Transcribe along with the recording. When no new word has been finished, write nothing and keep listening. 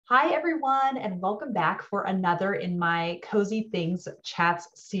Hi, everyone, and welcome back for another in my Cozy Things Chats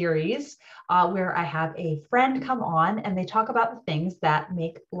series, where I have a friend come on and they talk about the things that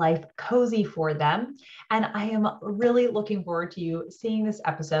make life cozy for them. And I am really looking forward to you seeing this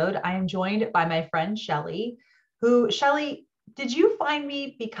episode. I am joined by my friend Shelli, Shelli, did you find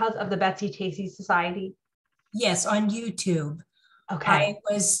me because of the Betsy Tacy Society? Yes, on YouTube. Okay. I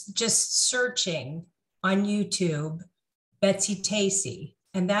was just searching on YouTube Betsy Tacy,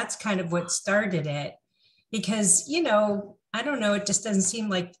 and that's kind of what started it because, I don't know, it just doesn't seem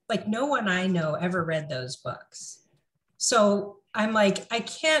like no one I know ever read those books. So I'm like, I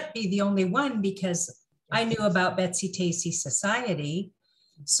can't be the only one because I knew about Betsy Tacy Society.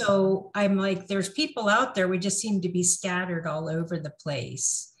 So I'm like, there's people out there, we just seem to be scattered all over the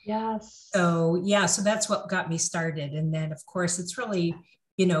place. Yes. So yeah, so that's what got me started. And then of course it's really,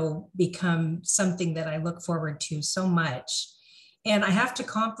 become something that I look forward to so much. And I have to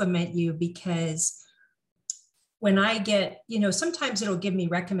compliment you because when I get, sometimes it'll give me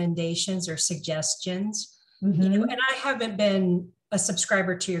recommendations or suggestions, Hmm. and I haven't been a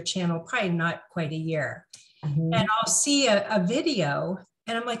subscriber to your channel, probably not quite a year. And Hmm. I'll see a video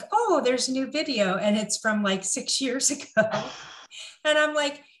and I'm like, oh, there's a new video. And it's from like 6 years ago. And I'm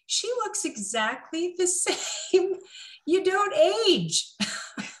like, she looks exactly the same. You don't age.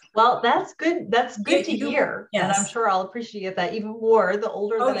 Well, that's good. That's good to hear. And I'm Yes. sure I'll appreciate that even more the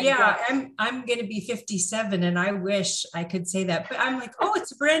older Oh that I yeah, get. I'm gonna be 57 and I wish I could say that. But I'm like, oh,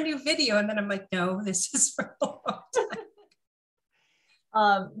 it's a brand new video. And then I'm like, no, this is from a long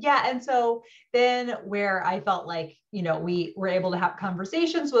time. Yeah. And so then where I felt like, we were able to have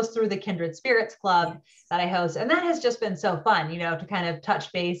conversations was through the Kindred Spirits Club Yes. that I host. And that has just been so fun, to kind of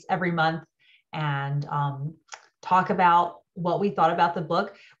touch base every month and talk about what we thought about the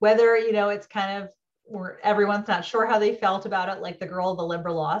book, whether, it's kind of where everyone's not sure how they felt about it, like the girl, the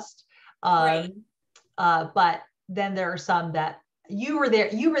Limberlost. Right. Um, but then there are some that you were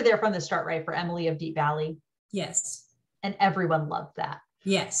there from the start, right? For Emily of Deep Valley, Yes. and everyone loved that.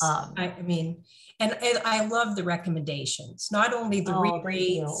 Yes. Um, I mean, and I love the recommendations, not only the oh, thank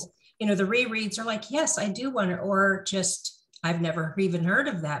rereads, you. the rereads are like, yes, I do want it, or just, I've never even heard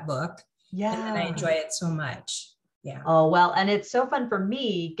of that book. And then I Yeah. enjoy it so much. Yeah. Oh, well, and it's so fun for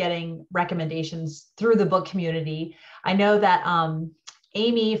me getting recommendations through the book community. I know that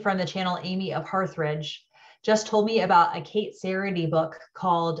Amy from the channel Amy of Hearthridge just told me about a Kate Sarady book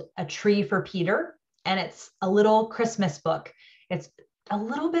called A Tree for Peter, and it's a little Christmas book. It's a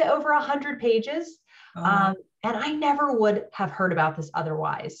little bit over 100 pages, Oh, and I never would have heard about this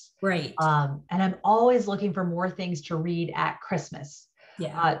otherwise. right. And I'm always looking for more things to read at Christmas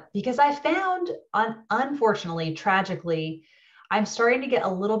Yeah. because I found, unfortunately, tragically, I'm starting to get a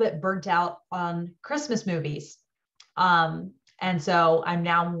little bit burnt out on Christmas movies. And so I'm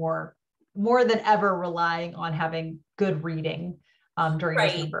now more than ever relying on having good reading during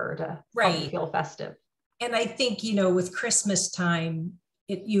Right. December to help me Right. feel festive. And I think, with Christmas time,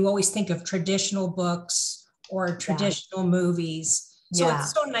 you always think of traditional books or Yeah. traditional movies. So Yeah.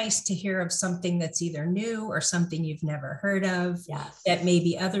 it's so nice to hear of something that's either new or something you've never heard of that Yes.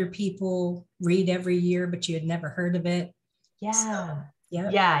 maybe other people read every year, but you had never heard of it. So, Yeah.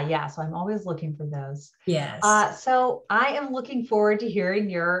 yep. Yeah. Yeah. So I'm always looking for those. Yes. So I am looking forward to hearing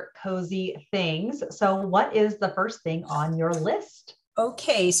your cozy things. So, what is the first thing on your list?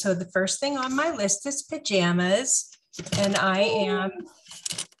 Okay. So the first thing on my list is pajamas, and I am Ooh,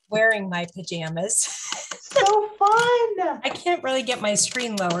 wearing my pajamas. so fun. I can't really get my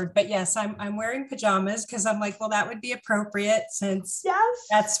screen lowered, but yes, I'm wearing pajamas because I'm like, well, that would be appropriate since Yes.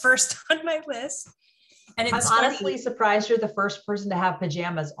 that's first on my list. And I'm it's honestly funny, surprised you're the first person to have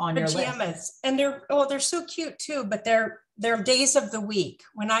pajamas on your list. pajamas, and they're so cute too, but they're days of the week.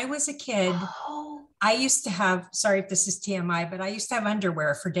 When I was a kid, Oh, I used to have, sorry if this is TMI, but I used to have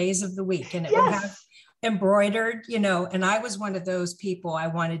underwear for days of the week and it would have yes. embroidered, and I was one of those people. I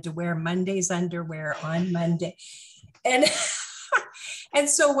wanted to wear Monday's underwear on Monday. And and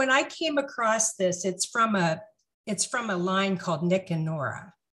so when I came across this, it's from a line called Nick and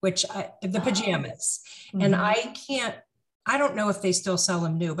Nora, the Oh, pajamas. And mhm. I don't know if they still sell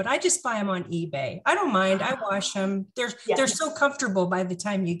them new, but I just buy them on eBay. I don't mind. I wash them. They're so Yes. comfortable by the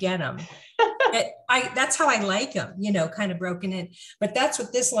time you get them. That's how I like them, kind of broken in. But that's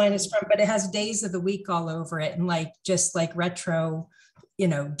what this line is from. But it has days of the week all over it, and like just like retro,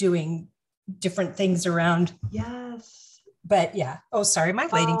 doing different things around. Yes. But yeah. Oh, sorry, my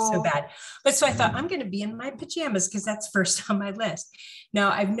lighting's so Oh, bad. But so I thought I'm going to be in my pajamas because that's first on my list.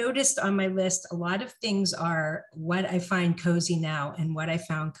 Now I've noticed on my list a lot of things are what I find cozy now and what I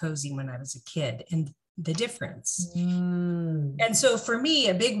found cozy when I was a kid, and the difference. Mm. And so for me,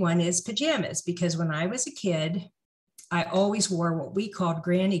 a big one is pajamas, because when I was a kid, I always wore what we called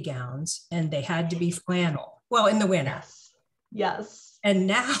granny gowns, and they had to be flannel. Well, in the winter. Yes. Yes. And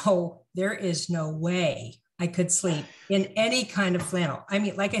now there is no way I could sleep in any kind of flannel. I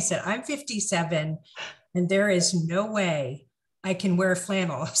mean, like I said, I'm 57 and there is no way I can wear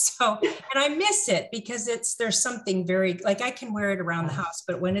flannel. So, and I miss it because there's something very, like, I can wear it around the house,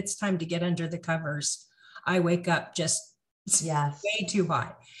 but when it's time to get under the covers, I wake up just way too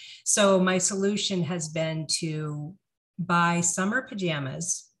hot. So my solution has been to buy summer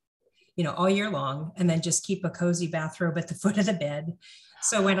pajamas, all year long, and then just keep a cozy bathrobe at the foot of the bed.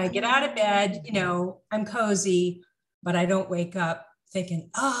 So when I get out of bed, I'm cozy, but I don't wake up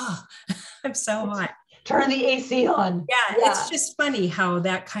thinking, I'm so hot. Turn the AC on. Yeah, it's just funny how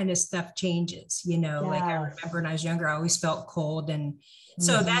that kind of stuff changes, like I remember when I was younger, I always felt cold. And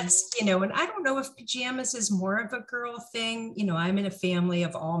so that's, and I don't know if pajamas is more of a girl thing. I'm in a family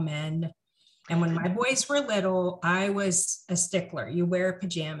of all men. And when my boys were little, I was a stickler. You wear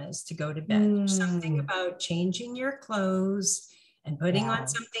pajamas to go to bed. There's something about changing your clothes and putting on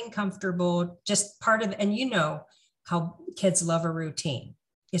something comfortable, just part of, and how kids love a routine,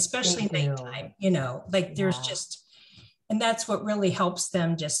 especially nighttime, like there's just, and that's what really helps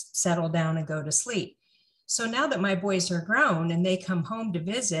them just settle down and go to sleep. So now that my boys are grown and they come home to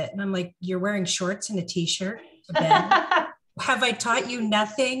visit, and I'm like, you're wearing shorts and a t-shirt to bed. Have I taught you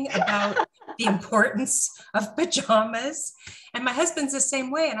nothing about the importance of pajamas? And my husband's the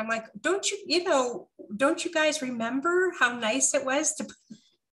same way. And I'm like, don't you guys remember how nice it was to?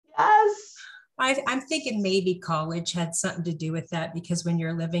 Yes. I'm thinking maybe college had something to do with that, because when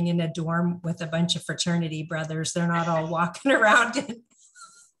you're living in a dorm with a bunch of fraternity brothers, they're not all walking around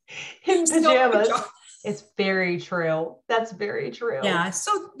in pajamas. It's very true. That's very true. Yeah.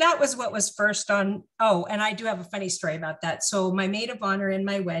 So that was what was first on. Oh, and I do have a funny story about that. So my maid of honor in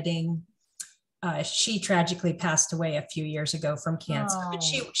my wedding, she tragically passed away a few years ago from cancer. But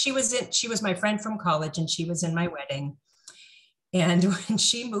she was my friend from college, and she was in my wedding. And when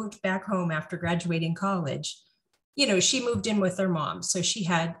she moved back home after graduating college, she moved in with her mom. So she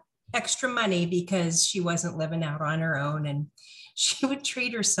had extra money because she wasn't living out on her own, and she would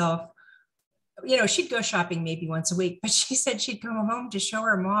treat herself. She'd go shopping maybe once a week, but she said she'd come home to show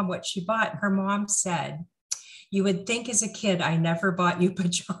her mom what she bought. Her mom said, "You would think as a kid, I never bought you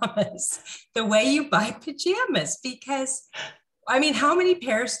pajamas the way you buy pajamas, because how many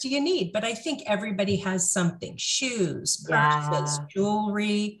pairs do you need?" But I think everybody has something, shoes, purses,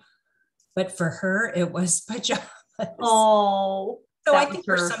 jewelry. But for her, it was pajamas. Oh, so I think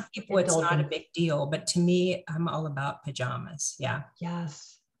for some people, it's not a big deal. But to me, I'm all about pajamas. Yeah.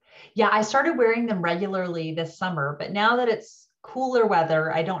 Yes. Yeah, I started wearing them regularly this summer, but now that it's cooler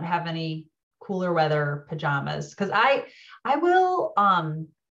weather, I don't have any cooler weather pajamas, because I will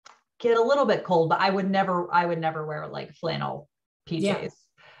get a little bit cold, but I would never wear like flannel PJs. Yeah, it'd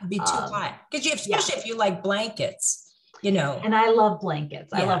be too hot, because especially if you like blankets, And I love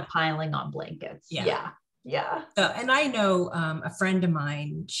blankets. I love piling on blankets. Yeah. So, and I know a friend of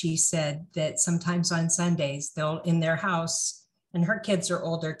mine, she said that sometimes on Sundays they'll, in their house, and her kids are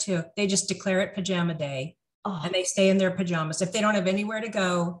older too, they just declare it pajama day, and they stay in their pajamas. If they don't have anywhere to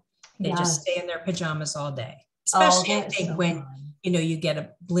go, they just stay in their pajamas all day. Especially I think when, you get a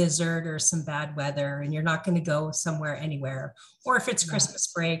blizzard or some bad weather and you're not going to go somewhere anywhere, or if it's Christmas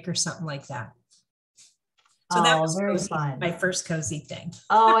break or something like that. So that was very fun. My first cozy thing.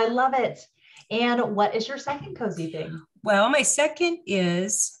 Oh, I love it. And what is your second cozy thing? Well, my second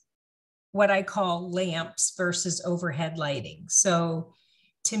is what I call lamps versus overhead lighting. So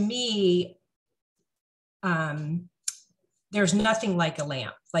to me, there's nothing like a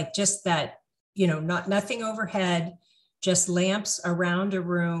lamp, like just that, nothing overhead, just lamps around a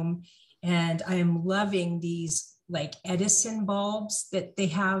room. And I am loving these like Edison bulbs that they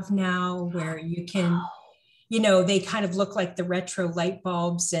have now, where you can, they kind of look like the retro light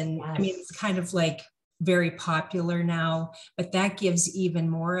bulbs. And it's kind of like very popular now, but that gives even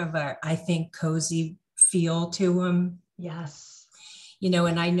more of a, I think, cozy feel to them. Yes.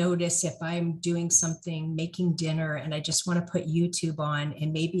 And I notice if I'm doing something, making dinner, and I just want to put YouTube on,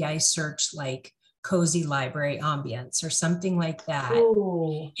 and maybe I search like cozy library ambience or something like that.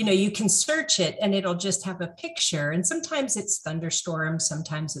 Ooh. You can search it and it'll just have a picture. And sometimes it's thunderstorm,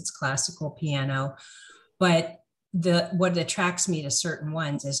 sometimes it's classical piano, but what attracts me to certain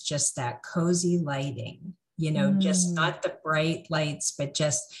ones is just that cozy lighting, just not the bright lights, but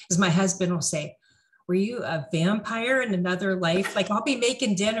just, as my husband will say, were you a vampire in another life? Like, I'll be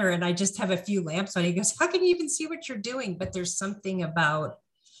making dinner and I just have a few lamps on. He goes, how can you even see what you're doing? But there's something about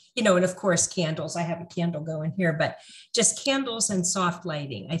and of course candles. I have a candle going here, but just candles and soft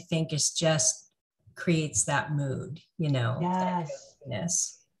lighting, I think is just creates that mood, that Yes.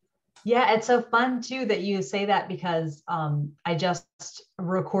 coziness. Yeah, it's so fun too that you say that because I just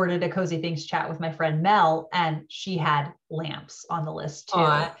recorded a Cozy Things chat with my friend Mel, and she had lamps on the list too.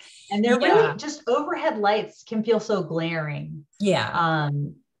 Aw, And they're yeah, really just overhead lights can feel so glaring. yeah.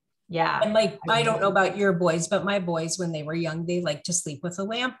 Um, yeah, And like, I I don't know really. about your boys, but my boys, when they were young, they liked to sleep with a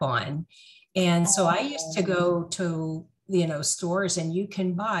lamp on. And so I used to Oh, go to, stores and you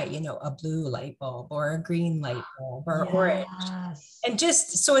can buy, a blue light bulb or a green light bulb or orange. yes. And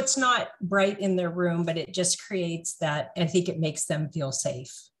just so it's not bright in their room, but it just creates that. I think it makes them feel safe,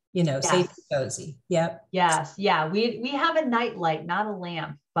 safe Yes. and cozy. Yep. Yes. Yeah. We have a night light, not a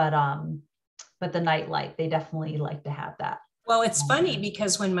lamp, but the night light. They definitely like to have that. Well, it's funny Um,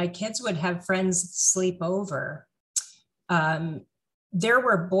 because when my kids would have friends sleep over, um, there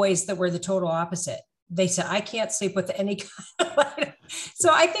were boys that were the total opposite. They said, I can't sleep with any kind of light. So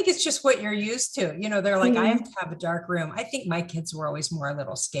I think it's just what you're used to. They're like, I have to mhm. have a dark room. I think my kids were always more a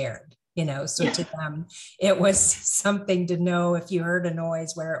little scared, so Yeah. to them, it was something to know if you heard a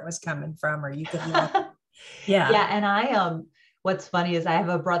noise where it was coming from, or you could look. Yeah. Yeah. And what's funny is I have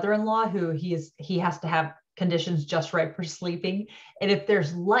a brother-in-law who he has to have conditions just right for sleeping. And if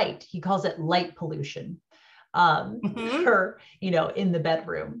there's light, he calls it light pollution Mhm. for, in the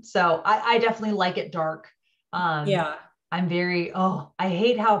bedroom. So I definitely like it dark. Um, Yeah. I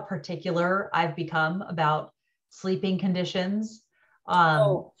hate how particular I've become about sleeping conditions. Um,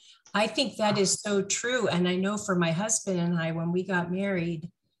 Oh, I think that is so true. And I know for my husband and I, when we got married,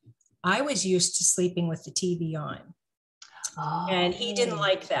 I was used to sleeping with the TV on, and he didn't oh,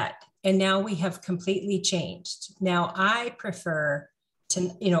 like that. And now we have completely changed. Now I prefer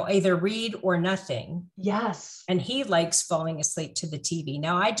to, either read or nothing. yes. And he likes falling asleep to the TV.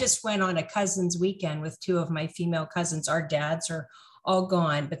 Now I just went on a cousin's weekend with two of my female cousins. Our dads are all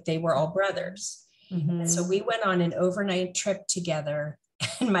gone, but they were all brothers. And so Mhm. we went on an overnight trip together.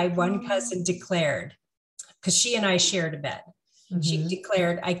 And my one Oh, cousin declared, because she and I shared a bed, she mhm.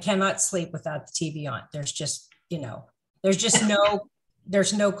 declared, I cannot sleep without the TV on. There's just no,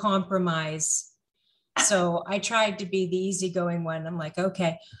 there's no compromise. So I tried to be the easygoing one. I'm like,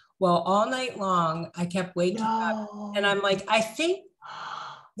 okay, well, all night long, I kept waking up and I'm No. like, I think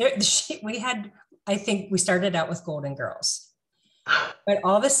there, we had, I think we started out with Golden Girls, but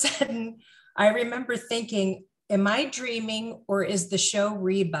all of a sudden I remember thinking, am I dreaming or is the show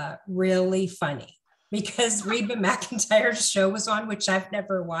Reba really funny? Because Reba McEntire's show was on, which I've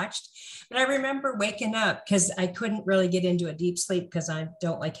never watched. But I remember waking up because I couldn't really get into a deep sleep because I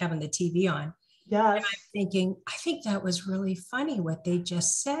don't like having the TV on, Yes. thinking, I think that was really funny what they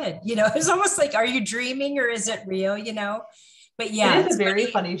just said. It's almost like, are you dreaming or is it real? But It yeah, is a it's very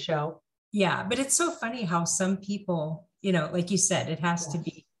funny. funny show. Yeah, but it's so funny how some people, like you said, it has to Yes.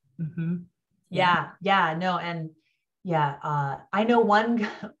 be. Mhm. Yeah. Yeah. Yeah. No. And yeah, I know one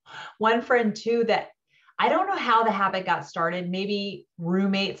one friend too that I don't know how the habit got started. Maybe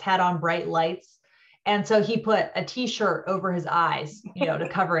roommates had on bright lights. And so he put a t-shirt over his eyes, to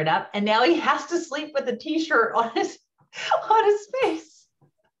cover it up. And now he has to sleep with a t-shirt on his on his face.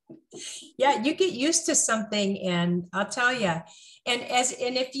 Yeah, you get used to something, and I'll tell you, and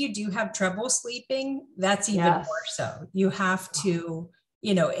if you do have trouble sleeping, that's even more Yes. so. You have to,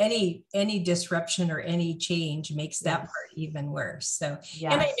 any disruption or any change makes that Yes. part even worse. So,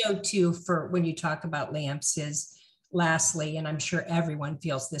 and I Yes. know too, for when you talk about lamps, is lastly, and I'm sure everyone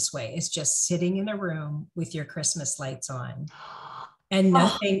feels this way, is just sitting in a room with your Christmas lights on and Oh,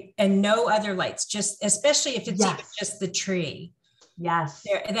 nothing and no other lights, just especially if it's even yes. just the tree Yes.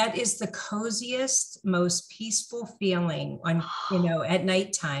 there. That is the coziest, most peaceful feeling on, at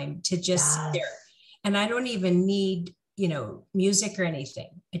nighttime, to just sit there. Yes. And I don't even need, music or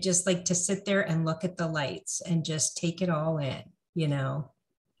anything. I just like to sit there and look at the lights and just take it all in.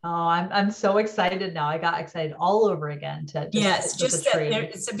 Oh, I'm so excited now. I got excited all over again to just sit Yes, with the just that tree.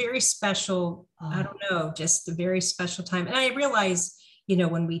 it's a very special, I Oh, don't know, just a very special time. And I realize,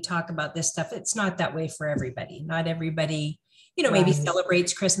 when we talk about this stuff, it's not that way for everybody. Not everybody, maybe right.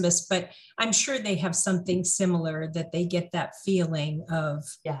 celebrates Christmas, but I'm sure they have something similar, that they get that feeling of,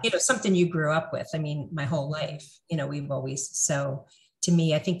 Yes. something you grew up with. I mean, my whole Mhm. life, we've always, so to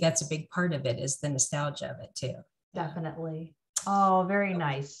me, I think that's a big part of it, is the nostalgia of it too. Yeah. Definitely. Oh, very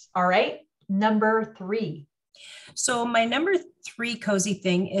nice. All right. Number three. So my number three cozy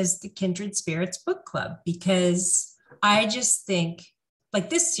thing is the Kindred Spirits book club, because I just think, like,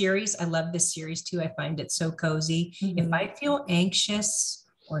 this series, I love this series too. I find it so cozy. If Mhm. I feel anxious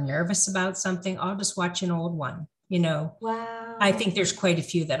or nervous about something, I'll just watch an old one, Wow. I think there's quite a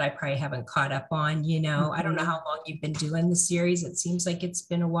few that I probably haven't caught up on. I don't know how long you've been doing the series. It seems like it's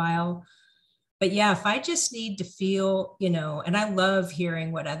been a while. But yeah, if I just need to feel, and I love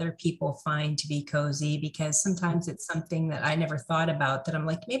hearing what other people find to be cozy, because sometimes it's something that I never thought about that I'm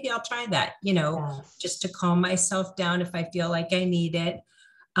like, maybe I'll try that, Yes. just to calm myself down if I feel like I need it.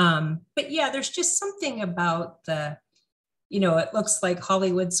 But yeah, there's just something about it looks like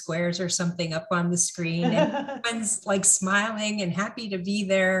Hollywood squares or something up on the screen, and everyone's like smiling and happy to be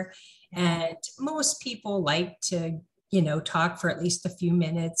there. Yeah. And most people like to, talk for at least a few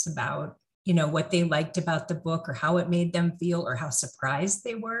minutes about, what they liked about the book, or how it made them feel, or how surprised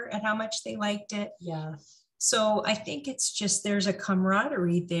they were at how much they liked it. Yes. So I think it's just, there's a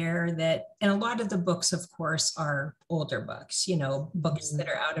camaraderie there that, and a lot of the books, of course, are older books, books that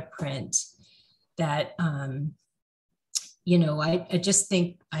are out of print that, I just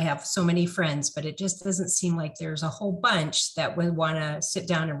think I have so many friends, but it just doesn't seem like there's a whole bunch that would want to sit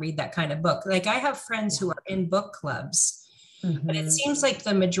down and read that kind of book. Like, I have friends who are in book clubs, but it seems like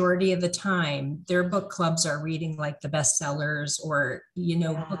the majority of the time their book clubs are reading like the bestsellers, or,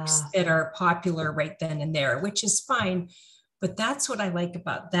 books that are popular right then and there, which is fine. But that's what I like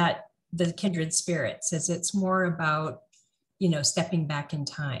about that, the Kindred Spirits, is it's more about, stepping back in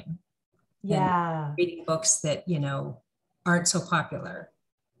time and reading books that, aren't so popular.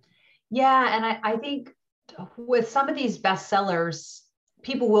 Yeah. And I think with some of these bestsellers,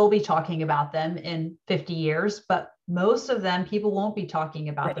 people will be talking about them in 50 years, but most of them, people won't be talking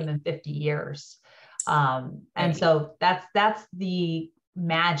about them in 50 years. And so that's the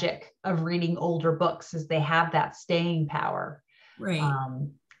magic of reading older books, is they have that staying power. Right.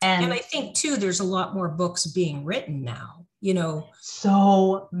 And I think too, there's a lot more books being written now,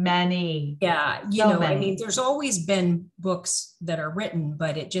 so many. Yeah. I mean, there's always been books that are written,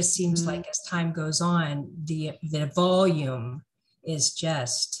 but it just seems like as time goes on, the volume is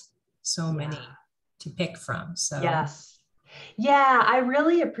just so many to pick from. So yes. Yeah, I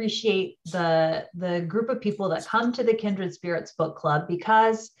really appreciate the group of people that come to the Kindred Spirits book club,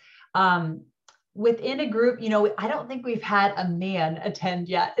 because within a group, I don't think we've had a man attend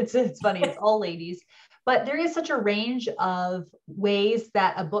yet. It's funny, it's all ladies, but there is such a range of ways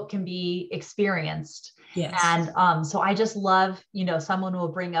that a book can be experienced. Yes. And so I just love, someone will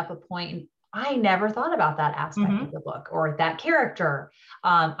bring up a point, I never thought about that aspect of the book or that character.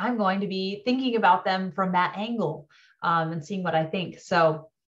 I'm going to be thinking about them from that angle, and seeing what I think. So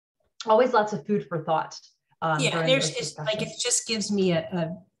always lots of food for thought. It's like, it just gives me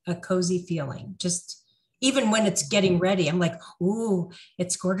a cozy feeling. Just even when it's getting ready, I'm like, ooh,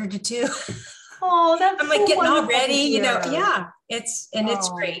 it's 1:45. Oh, that's I'm like so getting all ready, yeah. It's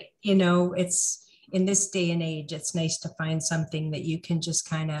great. It's in this day and age, it's nice to find something that you can just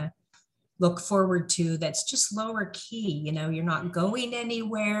kind of look forward to, that's just lower key. You're not going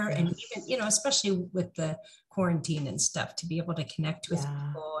anywhere. And even, especially with the quarantine and stuff, to be able to connect with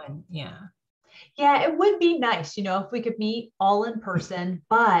people. And yeah, it would be nice, if we could meet all in person,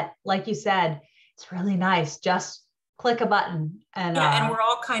 but like you said, it's really nice, just click a button and and we're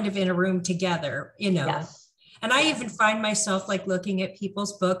all kind of in a room together, Yes. And I even find myself like looking at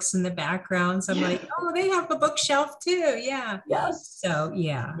people's books in the backgrounds. I'm like, oh, they have a bookshelf too. Yeah. Yes. So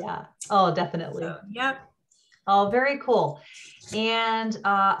yeah. Oh, definitely. So, yep. Oh, very cool. And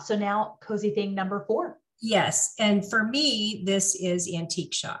so now cozy thing number 4. Yes. And for me, this is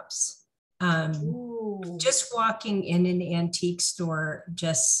antique shops. Just walking in an antique store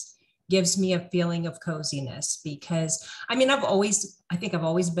just gives me a feeling of coziness, because I mean, I think I've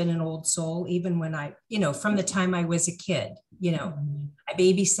always been an old soul, even when from the time I was a kid, I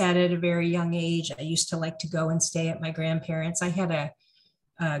babysat at a very young age. I used to like to go and stay at my grandparents. I had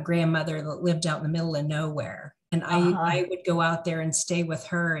a grandmother that lived out in the middle of nowhere, and I would go out there and stay with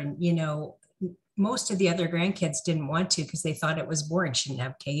her. And, most of the other grandkids didn't want to, because they thought it was boring. She didn't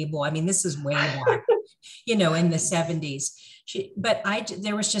have cable. I mean, this is way back, in the 70s.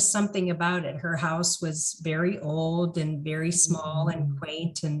 There was just something about it. Her house was very old and very small and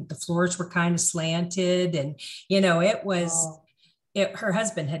quaint, and the floors were kind of slanted. And, it was, her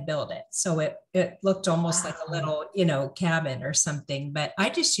husband had built it. So it looked almost like a little, cabin or something. But I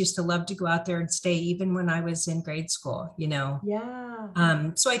just used to love to go out there and stay, even when I was in grade school,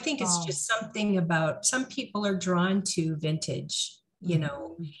 So I think it's just something about, some people are drawn to vintage,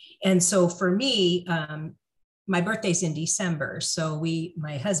 And so for me, my birthday's in December. So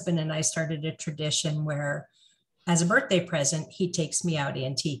my husband and I started a tradition where, as a birthday present, he takes me out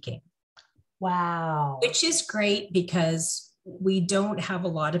antiquing. Wow. Which is great, because we don't have a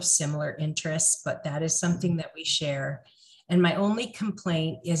lot of similar interests, but that is something that we share. And my only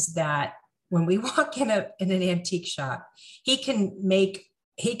complaint is that when we walk in an antique shop, he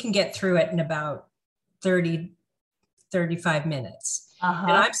can get through it in about 30, 35 minutes.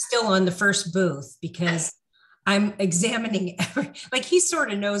 And I'm still on the first booth because I'm examining like he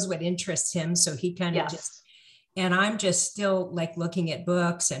sort of knows what interests him. So he kind of just, and I'm just still like looking at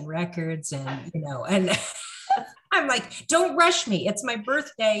books and records and, and I'm like, don't rush me. It's my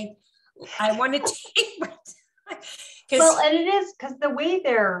birthday. I want to take my time. Well, and it is because the way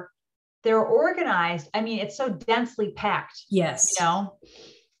they're organized, I mean, it's so densely packed. Yes.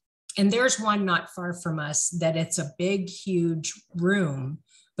 And there's one not far from us that it's a big, huge room,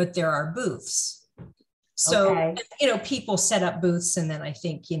 but there are booths. So, people set up booths and then I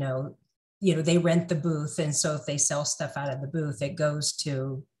think, they rent the booth. And so if they sell stuff out of the booth, it goes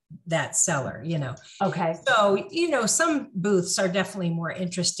to that seller, Okay. So, some booths are definitely more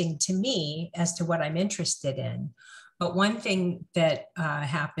interesting to me as to what I'm interested in. But one thing that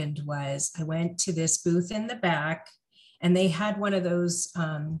happened was I went to this booth in the back and they had one of those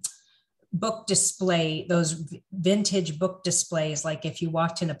those vintage book displays, like if you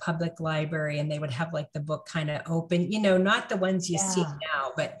walked in a public library and they would have like the book kind of open, not the ones you see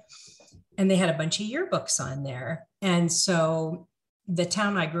now, and they had a bunch of yearbooks on there. And so the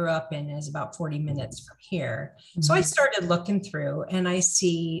town I grew up in is about 40 minutes from here. Mm-hmm. So I started looking through and I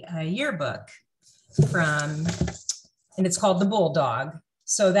see a yearbook and it's called the Bulldog.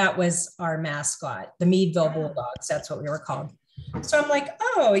 So that was our mascot, the Meadville Bulldogs. That's what we were called. So I'm like,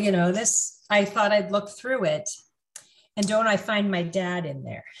 oh, I thought I'd look through it. And don't I find my dad in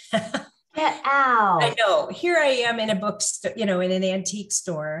there? Get out. I know. Here I am in a bookstore, in an antique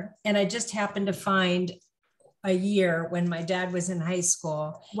store. And I just happened to find a year when my dad was in high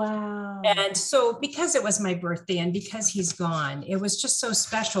school. Wow. And so because it was my birthday and because he's gone, it was just so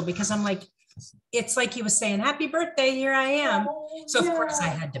special because I'm like, it's like he was saying, happy birthday, here I am. So of course I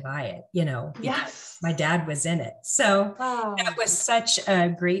had to buy it, because my dad was in it. So that was such a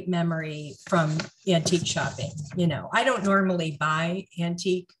great memory from antique shopping. I don't normally buy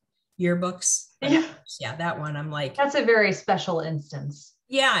antique yearbooks. Yeah, that one, I'm like, that's a very special instance.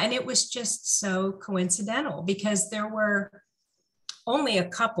 Yeah. And it was just so coincidental because there were only a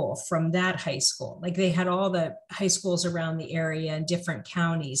couple from that high school. Like they had all the high schools around the area in different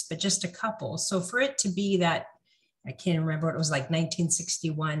counties, but just a couple. So for it to be that, I can't remember what it was, like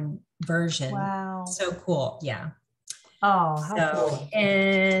 1961 version. Wow. So cool. Yeah. Oh, how cool.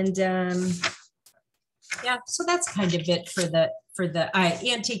 And so that's kind of it for the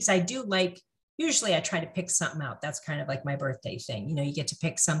antiques. I do like, usually I try to pick something out. That's kind of like my birthday thing. You get to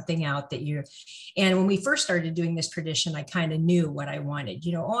pick something out and when we first started doing this tradition, I kind of knew what I wanted,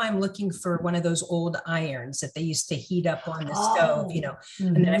 I'm looking for one of those old irons that they used to heat up on the stove,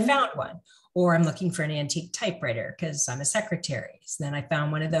 mm-hmm. And then I found one. Or I'm looking for an antique typewriter because I'm a secretary. So then I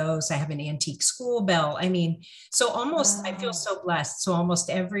found one of those. I have an antique school bell. I mean, so almost, I feel so blessed. So almost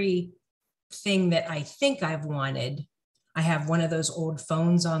every thing that I think I've wanted, I have one of those old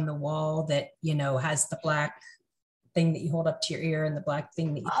phones on the wall that, has the black thing that you hold up to your ear and the black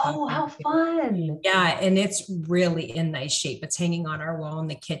thing that you Oh, how fun. Yeah. And it's really in nice shape. It's hanging on our wall in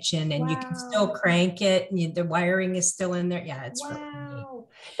the kitchen and you can still crank it. And the wiring is still in there. Yeah. It's really neat.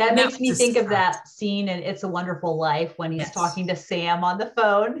 That makes me think of that scene in It's a Wonderful Life when he's talking to Sam on the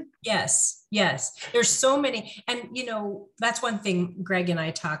phone. Yes. There's so many. And, that's one thing Greg and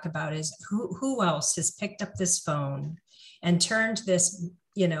I talk about is who else has picked up this phone and turned this,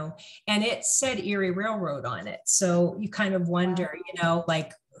 and it said Erie Railroad on it. So you kind of wonder,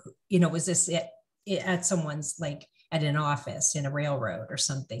 was this it at someone's, like at an office in a railroad or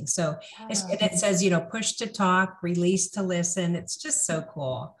something? So it says, push to talk, release to listen. It's just so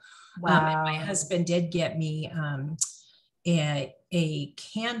cool. Wow. And my husband did get me a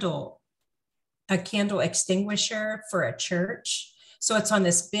candle extinguisher for a church. So it's on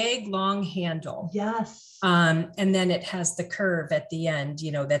this big long handle. Yes. And then it has the curve at the end,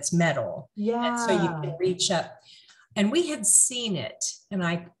 that's metal. Yeah. And so you can reach up. And we had seen it. And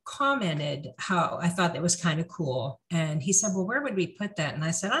I commented how I thought that was kind of cool. And he said, well, where would we put that? And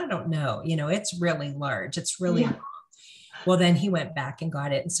I said, I don't know. It's really large. It's really long. Well, then he went back and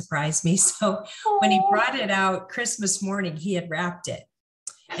got it and surprised me. So when he brought it out Christmas morning, he had wrapped it.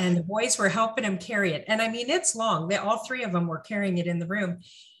 And the boys were helping him carry it. And I mean, it's long. All three of them were carrying it in the room.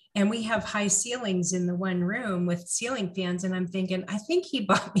 And we have high ceilings in the one room with ceiling fans. And I'm thinking, I think he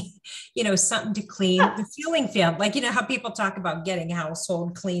bought me, something to clean the ceiling fan. Like, how people talk about getting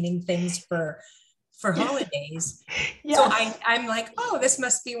household cleaning things for holidays. Yes. So I'm like, oh, this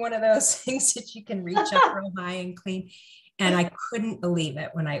must be one of those things that you can reach up real high and clean. And I couldn't believe it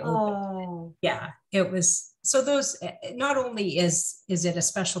when I opened it. Yeah, it was So those, not only is it a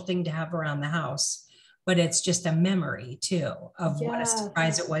special thing to have around the house, but it's just a memory too of what a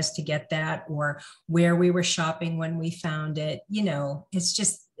surprise it Yes. was to get that, or where we were shopping when we found it. It's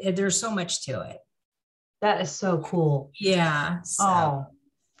just, there's so much to it. That is so cool. Yeah. So Oh,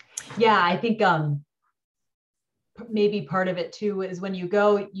 yeah. I think maybe part of it too is when you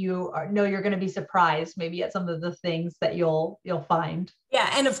go, know you're going to be surprised maybe at some of the things that you'll find.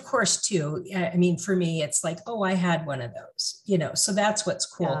 yeah, and of course too, I mean, for me, it's like, oh, I had one of those, so that's what's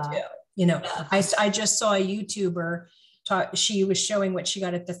cool Yeah. too. You know, I, Yes. I just saw a YouTuber talk, she was showing what she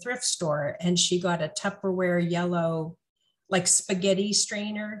got at the thrift store, and she got a Tupperware yellow, like spaghetti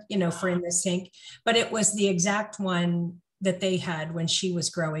strainer, for in the sink, but it was the exact one that they had when she was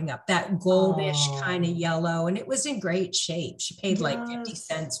growing up, that goldish kind of Oh, yellow, and it was in great shape. She paid like 50 yes.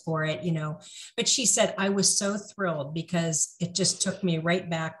 cents for it, but she said, I was so thrilled because it just took me right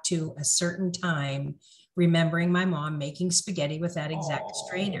back to a certain time, remembering my mom making spaghetti with that exact Oh,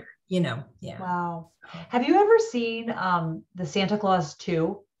 strainer. Yeah. wow. Have you ever seen the Santa Claus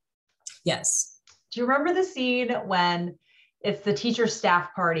 2? Yes. Do you remember the scene when it's the teacher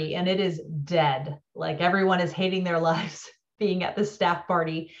staff party and it is dead? Like everyone is hating their lives being at the staff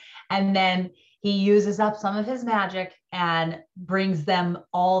party. And then he uses up some of his magic and brings them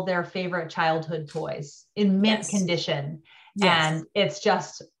all their favorite childhood toys in mint Yes. condition. Yes. And it's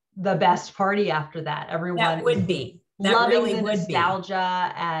just the best party after that. Everyone That is would be. That loving really the would be.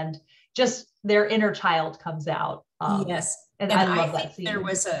 nostalgia and just their inner child comes out. Yes. And And I I love think that there scene.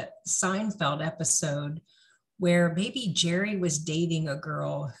 was a Seinfeld episode where maybe Jerry was dating a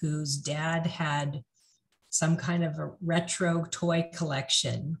girl whose dad had some kind of a retro toy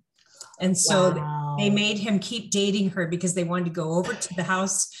collection. And so they Wow. made him keep dating her because they wanted to go over to the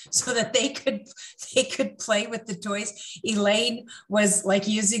house so that they could play with the toys. Elaine was like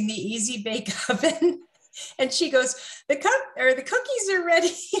using the easy bake oven. And she goes, the cookies are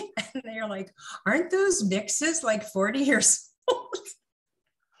ready. And they're like, aren't those mixes like 40 years old?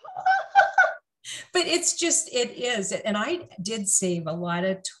 But it is. And I did save a lot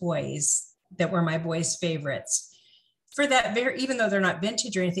of toys that were my boys' favorites for that even though they're not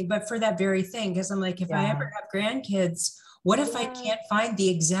vintage or anything, but for that very thing. Cause I'm like, if I ever Yeah. have grandkids, what if I Yes. can't find the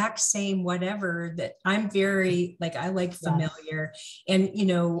exact same whatever that I'm very like, I like Yes. familiar. And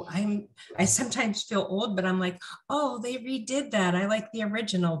I sometimes feel old, but I'm like, oh, they redid that. I like the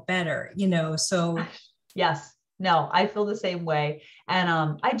original better. So Yes. No, I feel the same way.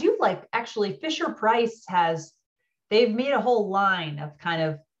 And I do like actually Fisher Price they've made a whole line of kind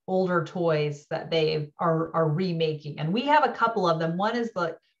of older toys that are remaking. And we have a couple of them. One is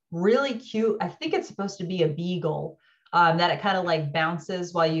the really cute, I think it's supposed to be a beagle, that it kind of like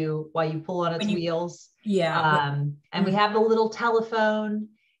bounces while you pull on its when you, wheels. yeah, And we have the little telephone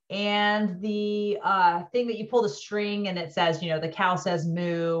and the thing that you pull the string and it says, the cow says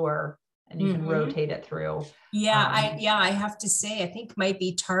moo, or and you can mhm. rotate it through. Yeah, I Um, yeah, I have to say, I think might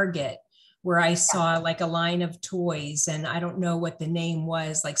be Target where I saw yes, like a line of toys, and I don't know what the name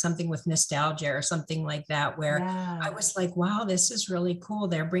was, like something with nostalgia or something like that, where I yeah, was like, wow, this is really cool.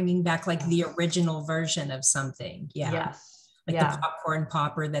 They're bringing back like the yes, original version of something. Yeah. yes, Like the yeah, popcorn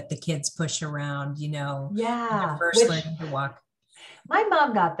popper that the kids push around, when they're yeah. first Which learning to walk. my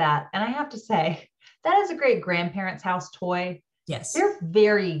mom got that, and I have to say, that is a great grandparents' house toy. Yes. They're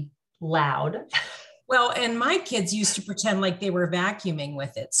very loud. Well, and my kids used to pretend like they were vacuuming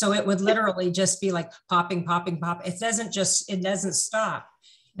with it. So it would literally just be like popping, popping, pop. It doesn't stop.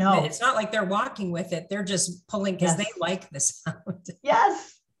 It's No, not like they're walking with it. They're just pulling because they yes, like the sound.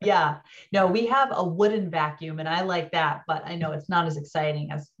 yes, yeah. No, we have a wooden vacuum, and I like that, but I know it's not as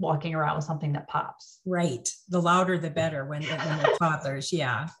exciting as walking around with something that pops. Right. The louder, the better when they're toddlers.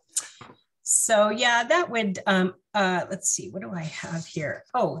 Yeah. So yeah, that would let's see, what do I have here?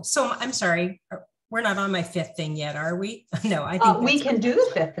 Oh, so I'm sorry. We're not on my fifth thing yet, are we? No, I think We that's can do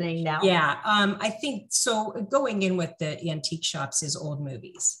the fifth thing now. yeah. I think so. Going in with the antique shops is old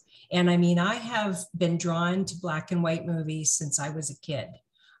movies. And I mean, I have been drawn to black and white movies since I was a kid.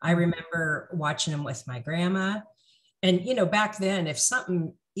 I Mm. remember watching them with my grandma. And, back then, if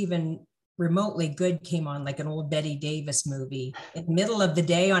something even remotely good came on, like an old Betty Davis movie in the middle of the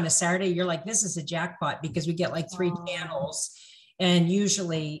day on a Saturday, you're like, this is a jackpot because we get like three Oh, channels. And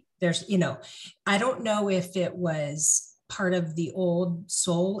usually I don't know if it was part of the old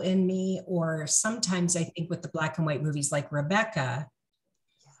soul in me, or sometimes I think with the black and white movies like Rebecca,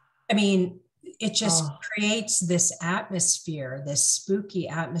 I mean, it just oh, creates this atmosphere, this spooky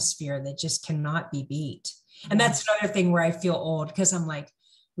atmosphere that just cannot be beat. And that's yes. another thing where I feel old because I'm like,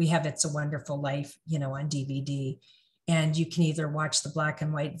 we have It's a Wonderful Life, on DVD. and you can either watch the black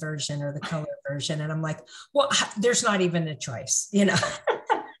and white version or the color version. And I'm like, well, there's not even a choice, you know?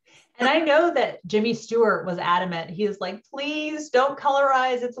 And I know that Jimmy Stewart was adamant. He was like, please don't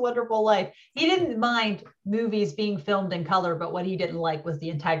colorize It's a Wonderful Life. He didn't mind movies being filmed in color, but what he didn't like was the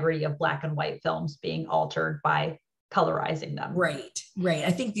integrity of black and white films being altered by colorizing them. Right, right.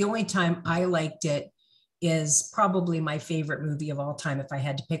 I think the only time I liked it is probably my favorite movie of all time, if I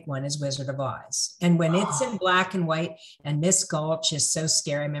had to pick one, is Wizard of Oz. And when it's in black and white, and Miss Gulch is so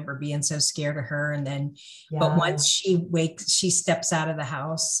scary. I remember being so scared of her. And then, but once she steps out of the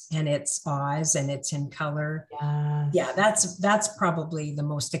house and it's Oz and it's in color. Yeah, that's probably the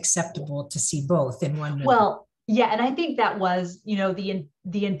most acceptable to see both in one movie. Well, yeah, and I think that was, the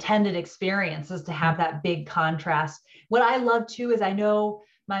intended experience is to have that big contrast. What I love too is I know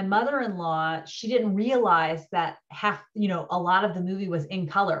my mother-in-law, she didn't realize that a lot of the movie was in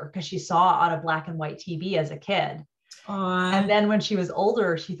color because she saw it on a black and white TV as a kid. And then when she was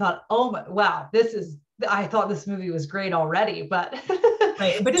older, she thought, oh my, wow, I thought this movie was great already, but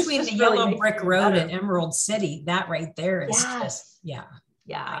right. Between the Yellow Brick Road and Emerald City, that right there is just, yeah.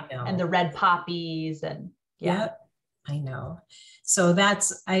 And the red poppies and Yep, I know. So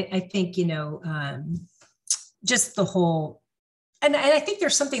that's, I think, just the whole, and I think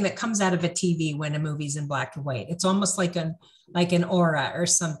there's something that comes out of a TV when a movie's in black and white. It's almost like an aura or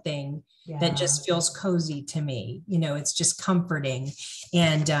something that just feels cozy to me. It's just comforting.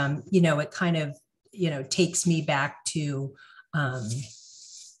 And, it kind of, takes me back to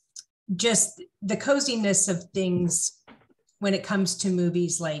just the coziness of things when it comes to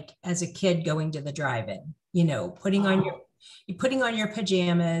movies, like as a kid going to the drive-in, putting on your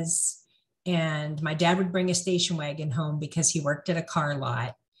pajamas. And my dad would bring a station wagon home because he worked at a car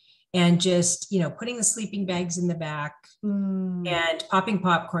lot, and just, putting the sleeping bags in the back and popping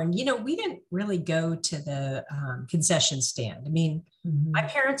popcorn. We didn't really go to the concession stand. I mean, my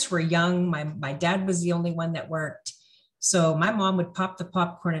parents were young. My dad was the only one that worked. So my mom would pop the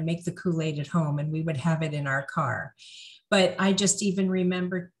popcorn and make the Kool-Aid at home, and we would have it in our car. But I just even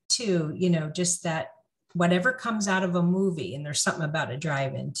remember too, just that whatever comes out of a movie, and there's something about a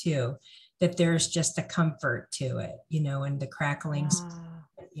drive-in too, that there's just a comfort to it, and the cracklings.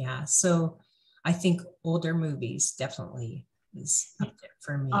 Yeah. So I think older movies definitely is up there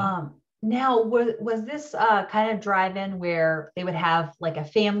for me. Now, was this kind of drive-in where they would have like a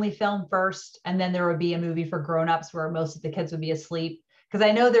family film first, and then there would be a movie for grown-ups where most of the kids would be asleep? Because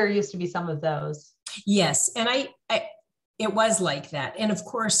I know there used to be some of those. Yes. And it was like that. And of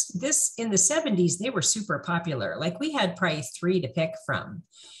course, this in the 70s, they were super popular. Like we had probably 3 to pick from.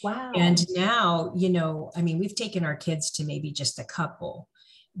 Wow. And now, we've taken our kids to maybe just a couple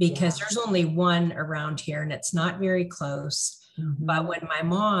because there's only one around here and it's not very close. But when my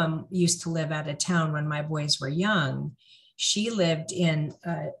mom used to live out of town when my boys were young, she lived in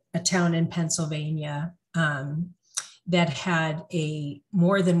a town in Pennsylvania that had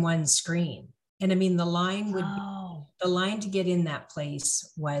more than one screen. And the line the line to get in that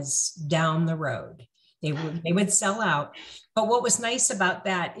place was down the road. They would sell out. But what was nice about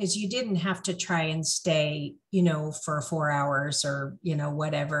that is you didn't have to try and stay, for 4 hours or,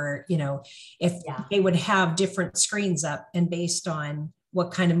 whatever, if they would have different screens up, and based on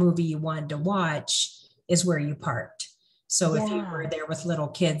what kind of movie you wanted to watch is where you parked. So if you were there with little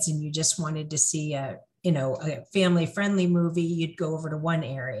kids and you just wanted to see a family friendly movie, you'd go over to one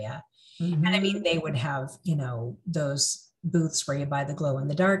area. And they would have, those booths where you buy the glow in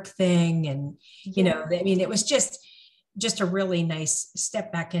the dark thing. And, it was just a really nice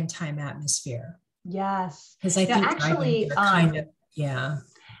step back in time atmosphere. Yes. Because I think actually, have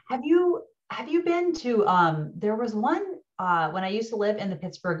you been to, there was one, when I used to live in the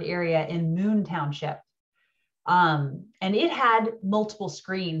Pittsburgh area in Moon Township, and it had multiple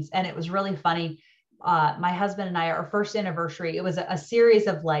screens, and it was really funny. My husband and I, our first anniversary, it was a series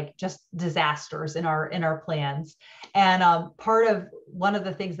of like just disasters in our plans. And one of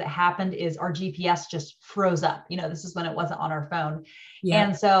the things that happened is our GPS just froze up. This is when it wasn't on our phone. Yeah.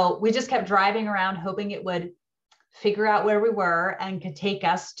 And so we just kept driving around hoping it would figure out where we were and could take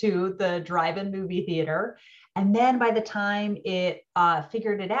us to the drive-in movie theater. And then by the time it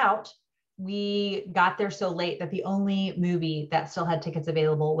figured it out, we got there so late that the only movie that still had tickets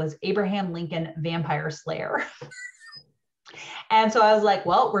available was Abraham Lincoln Vampire Slayer. And so I was like,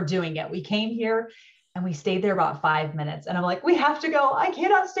 well, we're doing it. We came here and we stayed there about 5 minutes. And I'm like, we have to go. I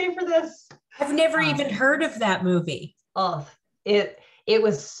cannot stay for this. I've never even heard of that movie. Oh, it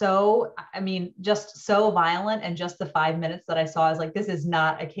was so, just so violent. And just the 5 minutes that I saw, I was like, this is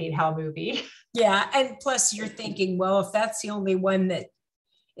not a Kate Howe movie. Yeah. And plus you're thinking, well, if that's the only one that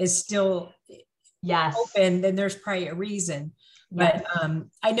is still Yes. open, then there's probably a reason. Yes. But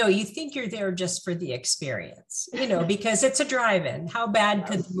I know you think you're there just for the experience, because it's a drive-in. How bad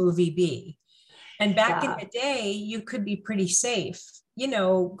could the movie be? And back in Yeah. the day, you could be pretty safe,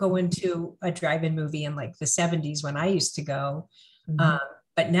 going to a drive-in movie in like the 70s when I used to go. Mhm.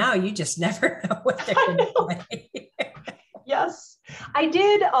 But now you just never know what they're going to play. Yes. I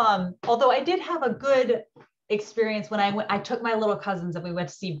did, although I did have a good experience when I took my little cousins and we went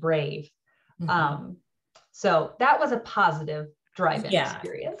to see Brave. Mhm. So that was a positive drive-in Yeah.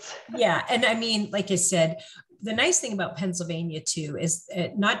 experience. Yeah. And I mean, like I said, the nice thing about Pennsylvania too is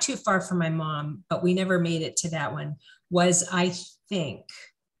not too far from my mom, but we never made it to that one, was I think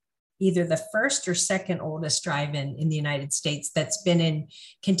either the first or second oldest drive-in in the United States that's been in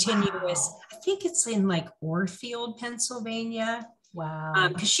continuous. Wow. I think it's in like Orfield, Pennsylvania, Wow.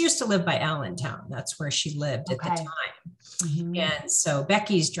 because she used to live by Allentown. That's where she lived at the Okay. time. Mhm. And so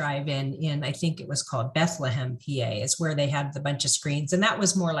Becky's drive-in, I think it was called Bethlehem, PA, is where they had the bunch of screens. And that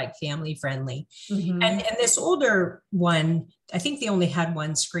was more like family friendly. Mhm. And this older one, I think they only had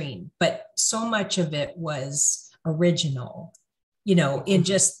one screen, but so much of it was original, in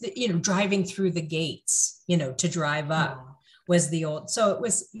just, driving through the gates, to drive up Yeah. was the old. So it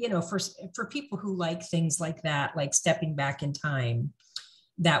was, for people who like things like that, like stepping back in time,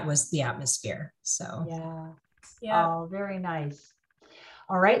 that was the atmosphere. So, Yeah. yeah. Oh, very nice.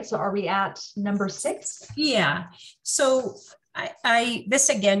 All right. So are we at number 6? Yeah. So this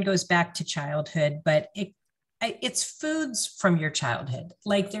again goes back to childhood, but it's foods from your childhood.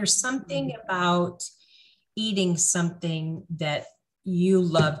 Like there's something about eating something that you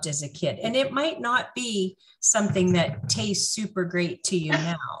loved as a kid, and it might not be something that tastes super great to you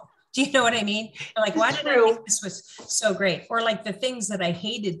now. Do you know what I mean? You're like, why It's did I think true. this was so great? Or like the things that I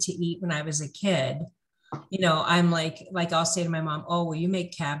hated to eat when I was a kid, I'm like I'll say to my mom, "Oh, will you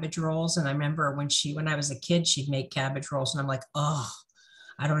make cabbage rolls?" And I remember when I was a kid, she'd make cabbage rolls, and I'm like, "Oh,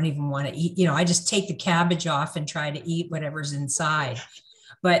 I don't even want to eat." I just take the cabbage off and try to eat whatever's inside.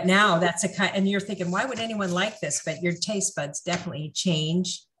 But now that's and you're thinking, why would anyone like this? But your taste buds definitely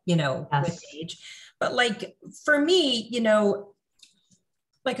change, with Yes. age. But like for me,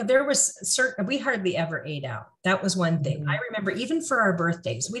 like there was certain, we hardly ever ate out. That was one thing I Mhm. remember. Even for our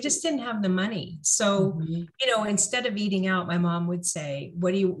birthdays, we just didn't have the money. So Mhm. instead of eating out, my mom would say,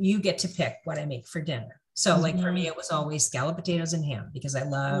 what do you get to pick what I make for dinner? So like for me Mhm. it was always scalloped potatoes and ham, because I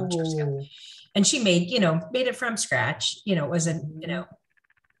loved her scalloped. Oh. And she made it from scratch. It wasn't, Mhm.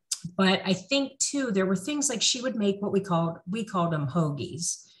 but I think too there were things like she would make what we called them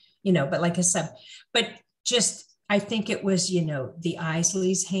hoagies, but like I said, but just I think it was, the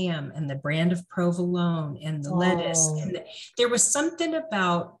Isley's ham and the brand of provolone and the lettuce. Oh. And there was something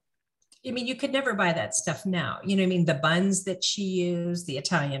about, I mean, you could never buy that stuff now. You know what I mean? The buns that she used, the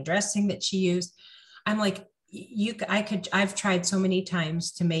Italian dressing that she used. I'm like, I've tried so many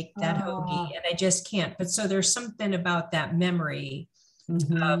times to make that hoagie Oh. and I just can't. But so there's something about that memory of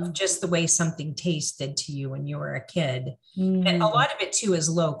Mhm. just the way something tasted to you when you were a kid. And a Mm. lot of it too is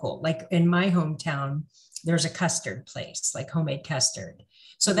local. Like in my hometown, there's a custard place, like homemade custard.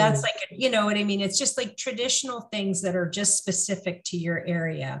 So that's Ooh. like, you know what I mean? It's just like traditional things that are just specific to your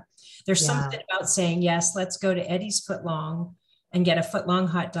area. There's Yeah. something about saying, yes, let's go to Eddie's Footlong and get a footlong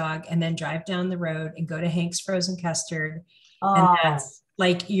hot dog and then drive down the road and go to Hank's Frozen Custard. And Oh. that's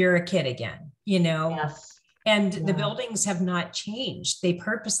like you're a kid again. Yes. And the Yeah. buildings have not changed. They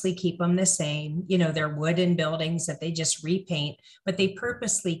purposely keep them the same. They're wooden buildings that they just repaint, but they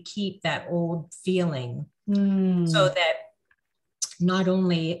purposely keep that old feeling so Mm. that not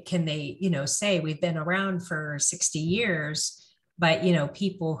only can they, say we've been around for 60 years, but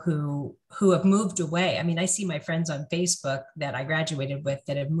people who have moved away. I mean, I see my friends on Facebook that I graduated with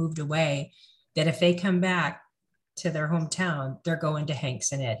that have moved away, that if they come back to their hometown, they're going to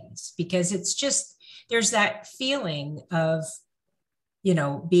Hank's and Eddie's, because it's just, there's that feeling of,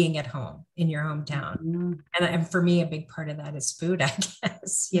 being at home in your hometown. Mhm. And for me, a big part of that is food, I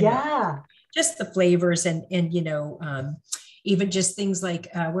guess, Yeah. just the flavors and even just things like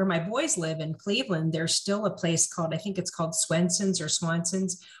where my boys live in Cleveland, there's still a place called, I think it's called Swenson's or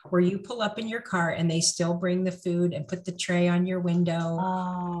Swanson's, where you pull up in your car and they still bring the food and put the tray on your window.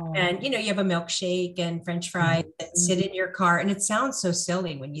 Oh. And you have a milkshake and French fries that Mhm. sit in your car. And it sounds so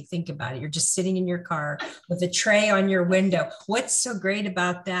silly when you think about it. You're just sitting in your car with a tray on your window. What's so great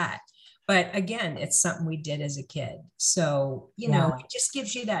about that? But again, it's something we did as a kid. So, Yeah. it just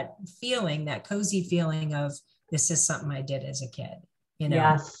gives you that feeling, that cozy feeling of this is something I did as a kid.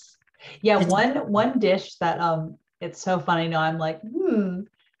 Yes. Yeah, It's, one dish that it's so funny. No, I'm like,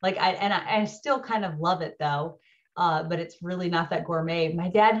 like I still kind of love it though. but it's really not that gourmet. My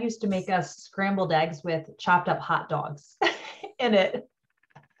dad used to make us scrambled eggs with chopped up hot dogs in it.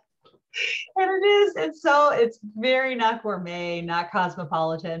 And it's very not gourmet, not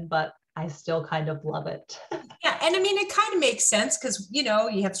cosmopolitan, but I still kind of love it. Yeah. And I mean, it kind of makes sense because, you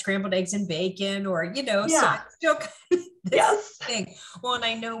have scrambled eggs and bacon or, so Yeah. it's still kind of this Yes. thing. Well, and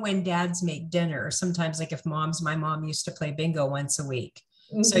I know when dads make dinner, sometimes like if my mom used to play bingo once a week.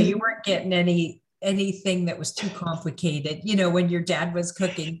 Mm-hmm. So you weren't getting anything that was too complicated, when your dad was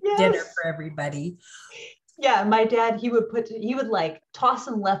cooking dinner for everybody. Yeah, my dad, he would like toss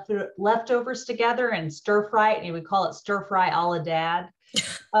some leftovers together and stir fry it, and he would call it stir fry a la dad.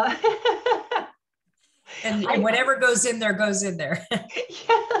 And whatever goes in there goes in there.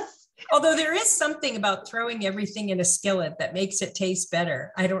 Yes. Although there is something about throwing everything in a skillet that makes it taste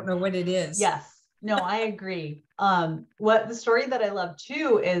better. I don't know what it is. Yes. No, I agree. What the story that I love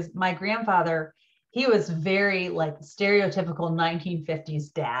too is my grandfather. He was very like stereotypical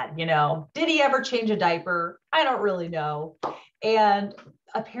 1950s dad, Did he ever change a diaper? I don't really know. And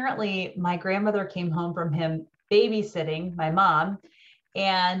apparently my grandmother came home from him babysitting my mom,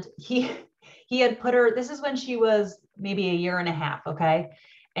 and he had put her, this is when she was maybe a year and a half, okay?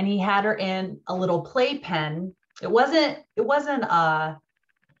 And he had her in a little playpen. It wasn't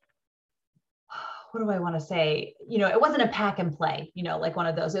what do I want to say? It wasn't a pack and play, like one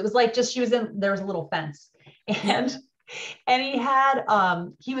of those. It was like just there was a little fence. And he had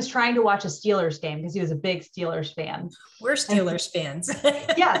he was trying to watch a Steelers game because he was a big Steelers fan. We're Steelers fans.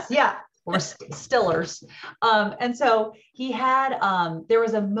 Yes, yeah. Or Stillers. And so he had there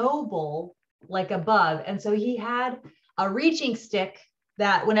was a mobile like above. And so he had a reaching stick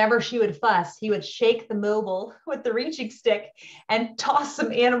that whenever she would fuss, he would shake the mobile with the reaching stick and toss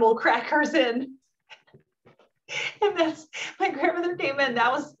some animal crackers in. And that's, my grandmother came in.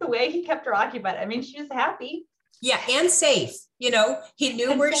 That was the way he kept her occupied. I mean, she was happy. Yeah. And safe, he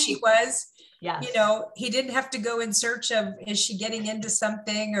knew where she was. Yes. He didn't have to go in search of, is she getting into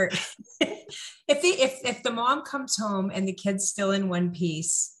something? Or if the mom comes home and the kid's still in one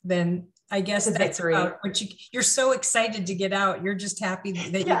piece, then I guess that's about what you're so excited to get out. You're just happy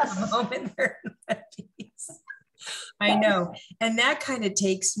that you come home and they're in one piece. I know. And that kind of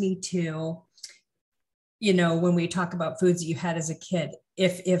takes me to, when we talk about foods that you had as a kid,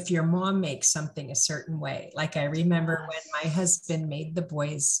 if your mom makes something a certain way, like I remember when my husband made the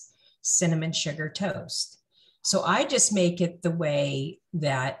boys cinnamon sugar toast. So I just make it the way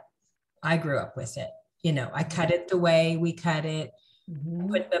that I grew up with it. I cut it the way we cut it,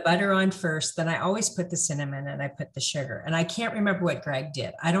 put the butter on first, then I always put the cinnamon and I put the sugar. And I can't remember what Greg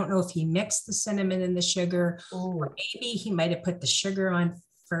did. I don't know if he mixed the cinnamon and the sugar, or maybe he might have put the sugar on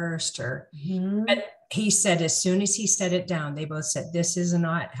first, but he said, as soon as he set it down, they both said, this is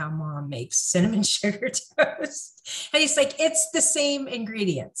not how mom makes cinnamon sugar toast. And he's like, it's the same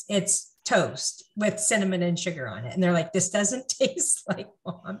ingredients. It's toast with cinnamon and sugar on it. And they're like, this doesn't taste like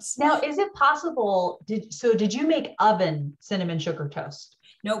mom's. Now, is it possible? Did you make oven cinnamon sugar toast?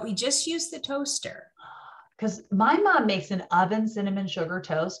 No, we just use the toaster. Because my mom makes an oven cinnamon sugar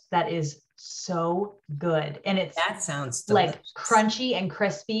toast that is so good. And that sounds delicious. Like crunchy and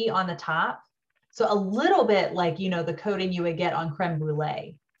crispy on the top. So a little bit like, the coating you would get on creme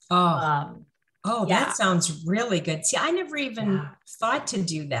brulee. That sounds really good. See, I never even thought to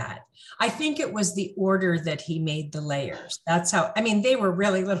do that. I think it was the order that he made the layers. That's how, they were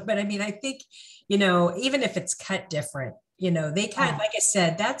really little, but I think, even if it's cut different, they kind of, like I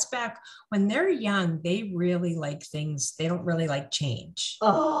said, that's back when they're young, they really like things. They don't really like change.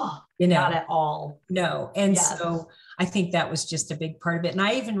 Not at all. No. And so I think that was just a big part of it. And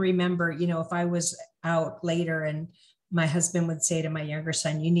I even remember, if I was out later and my husband would say to my younger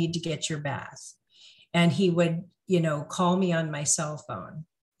son, you need to get your bath. And he would, call me on my cell phone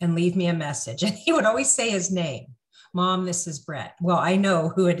and leave me a message. And he would always say his name. Mom, this is Brett. Well, I know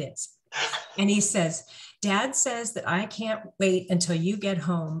who it is. And he says, Dad says that I can't wait until you get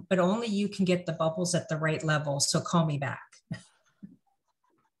home, but only you can get the bubbles at the right level. So call me back.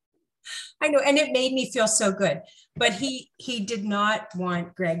 I know. And it made me feel so good, but he did not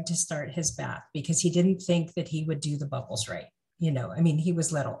want Greg to start his bath because he didn't think that he would do the bubbles right. He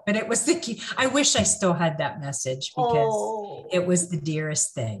was little, but it was the key. I wish I still had that message because it was the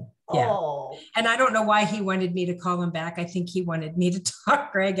dearest thing. Yeah. And I don't know why he wanted me to call him back. I think he wanted me to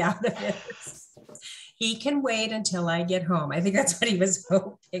talk Greg out of it. He can wait until I get home. I think that's what he was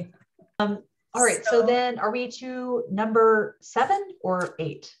hoping. All right. So then are we to number 7 or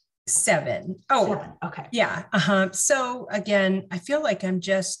 8? 7. 7. Okay. Yeah. So again, I feel like I'm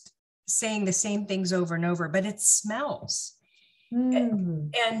just saying the same things over and over, but it smells.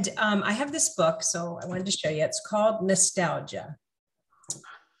 Mm. And I have this book, so I wanted to show you. It's called Nostalgia.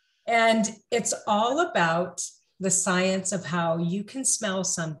 And it's all about the science of how you can smell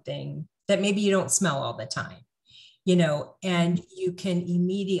something that maybe you don't smell all the time, and you can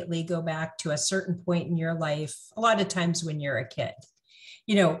immediately go back to a certain point in your life, a lot of times when you're a kid,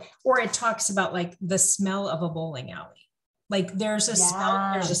 or it talks about like the smell of a bowling alley. Like there's a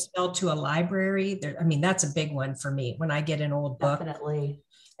smell to a library. That's a big one for me when I get an old book. Definitely.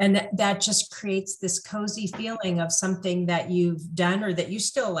 And that just creates this cozy feeling of something that you've done or that you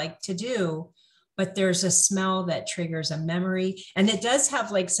still like to do, but there's a smell that triggers a memory. And it does have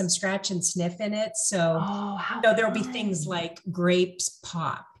like some scratch and sniff in it. So there'll be things like grapes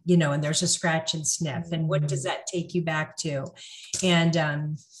pop, and there's a scratch and sniff. And what does that take you back to? And,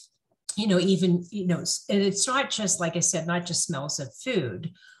 and it's not just, like I said, not just smells of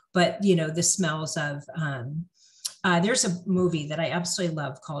food, but, the smells of, there's a movie that I absolutely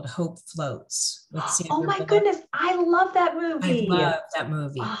love called Hope Floats. Oh my goodness. I love that movie. I love that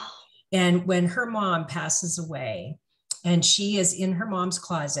movie. Oh. And when her mom passes away and she is in her mom's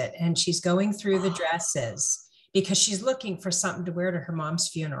closet and she's going through the dresses because she's looking for something to wear to her mom's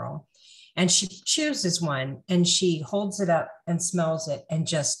funeral. And she chooses one and she holds it up and smells it and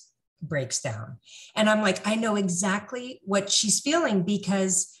just breaks down. And I'm like, I know exactly what she's feeling,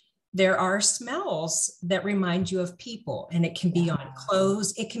 because there are smells that remind you of people, and it can be on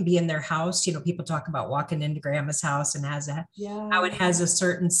clothes. It can be in their house. People talk about walking into grandma's house and how it has a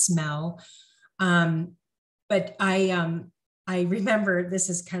certain smell. But I remember, this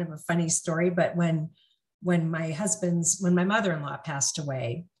is kind of a funny story, but when my mother-in-law passed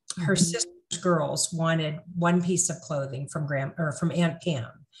away, her sister's girls wanted one piece of clothing from Aunt Pam.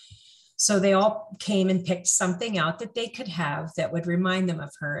 So they all came and picked something out that they could have that would remind them of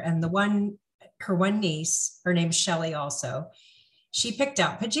her. And her one niece, her name's Shelli also, she picked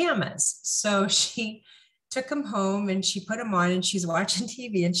out pajamas. So she took them home and she put them on and she's watching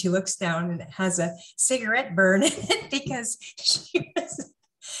TV and she looks down and it has a cigarette burn in it because she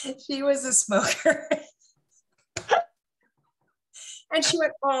was a smoker. And she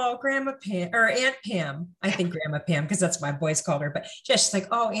went, oh, Grandma Pam, or Aunt Pam. I think Grandma Pam, because that's what my boys called her. But she's like,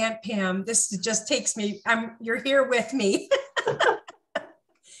 oh, Aunt Pam, this just takes me, you're here with me.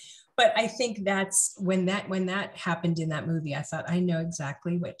 But I think that's when that happened in that movie, I thought, I know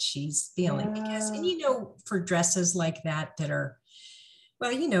exactly what she's feeling. Because, and for dresses like that are,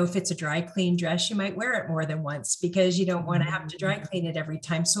 well, if it's a dry clean dress, you might wear it more than once because you don't want to have to dry clean it every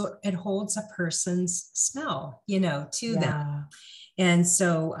time. So it holds a person's smell, to them. And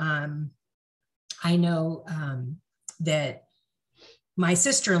so I know that my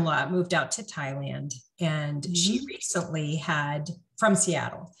sister-in-law moved out to Thailand, and she recently had, from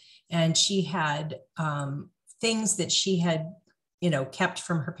Seattle, and she had things that she had, kept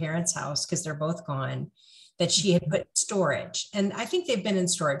from her parents' house because they're both gone, that she had put in storage. And I think they've been in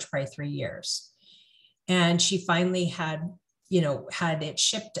storage probably 3 years. And she finally had it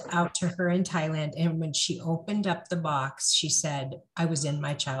shipped out to her in Thailand. And when she opened up the box, she said, I was in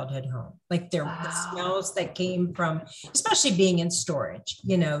my childhood home. Like the smells that came from, especially being in storage,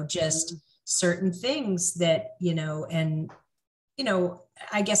 just certain things that,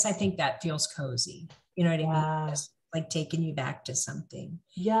 I guess I think that feels cozy. You know what I mean? Just like taking you back to something.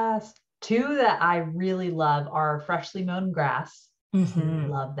 Yes. Two that I really love are freshly mown grass.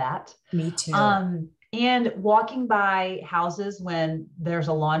 Love that. Me too. And walking by houses when there's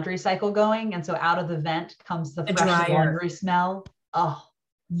a laundry cycle going. And so out of the vent comes the fresh laundry smell. Oh,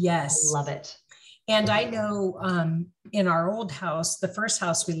 yes. I love it. And I know in our old house, the first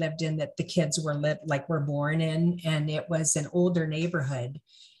house we lived in that the kids were born in, and it was an older neighborhood.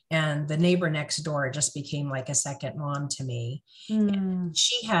 And the neighbor next door just became like a second mom to me. And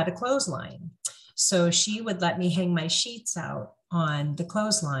she had a clothesline. So she would let me hang my sheets out on the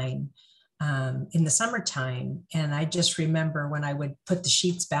clothesline in the summertime. And I just remember when I would put the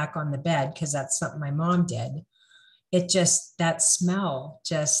sheets back on the bed, because that's something my mom did, that smell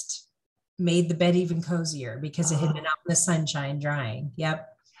just made the bed even cozier because it had been out in the sunshine drying. Yep.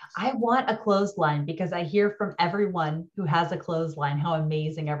 I want a clothesline because I hear from everyone who has a clothesline how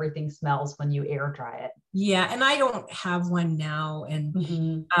amazing everything smells when you air dry it. Yeah. And I don't have one now.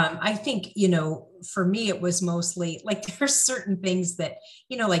 And I think, for me, it was mostly like there's certain things that,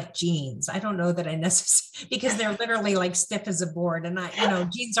 like jeans. I don't know that I necessarily, because they're literally like stiff as a board, and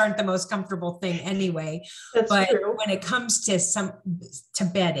jeans aren't the most comfortable thing anyway. But true. When it comes to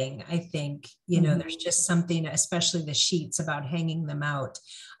bedding, I think, there's just something, especially the sheets, about hanging them out.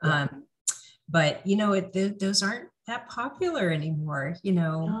 But those aren't that popular anymore.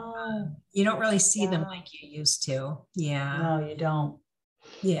 No. You don't really see them Yeah. like you used to. Yeah. No, you don't.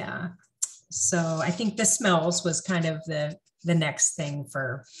 Yeah. So I think the smells was kind of the next thing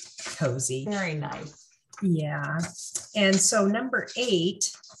for cozy. Very nice. Yeah. And so number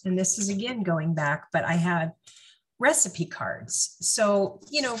 8, and this is again going back, but I had recipe cards. So,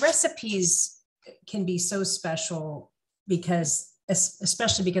 recipes can be so special because,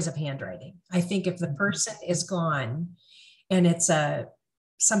 especially because of handwriting. I think if the person is gone and it's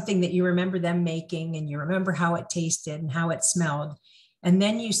something that you remember them making and you remember how it tasted and how it smelled, and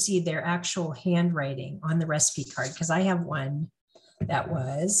then you see their actual handwriting on the recipe card, because I have one that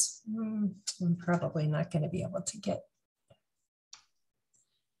was, I'm probably not going to be able to get,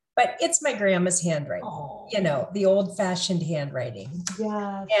 but it's my grandma's handwriting, the old fashioned handwriting.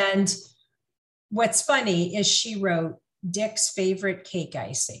 Yes. And what's funny is she wrote Dick's favorite cake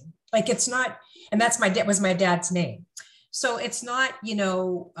icing. Like it's not, and was my dad's name. So it's not,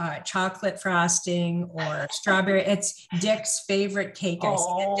 chocolate frosting or strawberry. It's Dick's favorite cake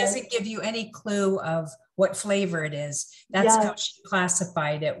icing. It doesn't give you any clue of what flavor it is. That's how she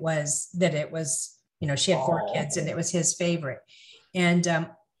classified it, was that it was, she had 4 kids and it was his favorite. And,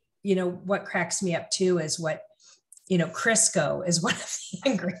 what cracks me up too is what, Crisco is one of the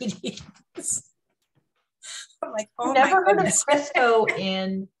ingredients. I'm like, oh, never heard of Crisco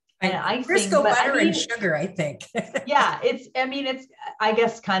in icing, Crisco butter and sugar, I think. Yeah, it's I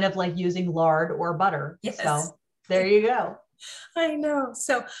guess kind of like using lard or butter. Yes. So there you go. I know.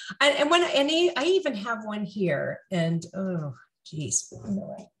 So I even have one here, and oh geez,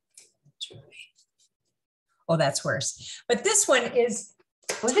 oh, that's worse. But this one is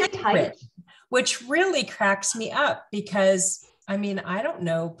typewritten, which really cracks me up because I don't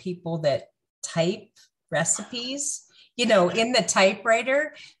know people that type recipes, in the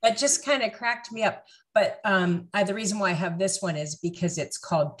typewriter. That just kind of cracked me up. But the reason why I have this one is because it's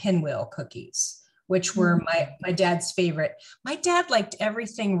called pinwheel cookies, which were my dad's favorite. My dad liked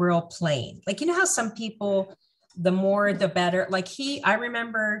everything real plain. Like, how some people, the more the better. Like I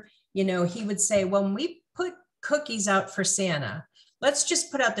remember, he would say, well, when we put cookies out for Santa, let's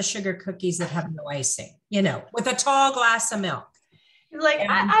just put out the sugar cookies that have no icing, with a tall glass of milk. Like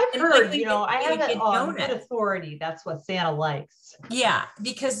I've heard, I have it on good authority. That's what Santa likes. Yeah,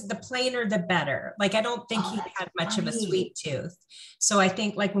 because the plainer the better. Like I don't think he had much of a sweet tooth. So I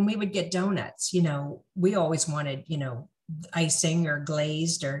think like when we would get donuts, we always wanted, icing or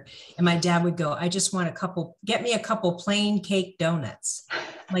glazed, and my dad would go, I just want get me a couple plain cake donuts.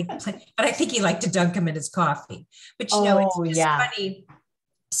 But I think he liked to dunk them in his coffee. But it's just funny.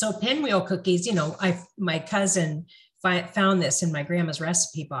 So pinwheel cookies, my cousin found this in my grandma's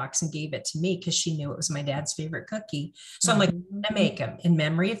recipe box and gave it to me because she knew it was my dad's favorite cookie. So I'm like, I'm gonna make them in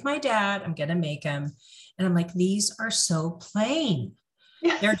memory of my dad. I'm gonna make them. And I'm like, these are so plain.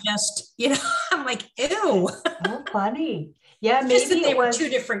 They're just, I'm like, ew. Oh, funny. Yeah, maybe they were 2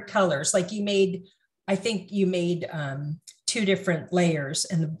 different colors. Like I think you made 2 different layers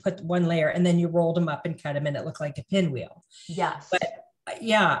and put one layer and then you rolled them up and cut them and it looked like a pinwheel. Yes. But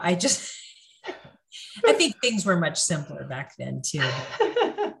yeah, I think things were much simpler back then too.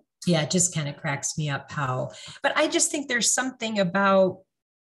 Yeah, it just kind of cracks me up but I just think there's something about,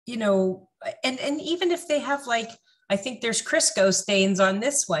 and even if they have I think there's Crisco stains on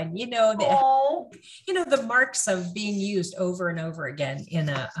this one, the marks of being used over and over again in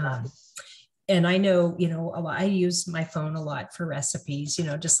and I know, I use my phone a lot for recipes,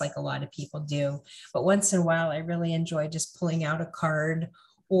 just like a lot of people do, but once in a while, I really enjoy just pulling out a card.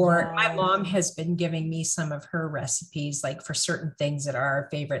 Or my mom has been giving me some of her recipes, like for certain things that are our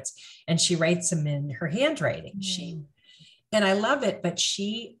favorites, and she writes them in her handwriting. And I love it, but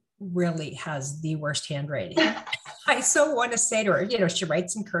she really has the worst handwriting. I so want to say to her, she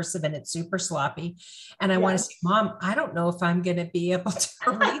writes in cursive and it's super sloppy. And I want to say, Mom, I don't know if I'm going to be able to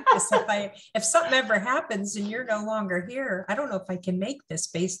read this. If something ever happens and you're no longer here, I don't know if I can make this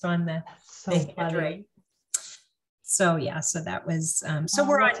based on the handwriting. So yeah, so that was,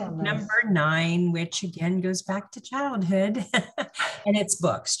 we're on number 9, which again goes back to childhood and it's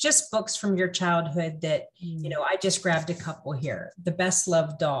books, just books from your childhood that, I just grabbed a couple here, The Best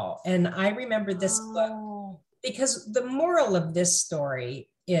Loved Doll. And I remember this book because the moral of this story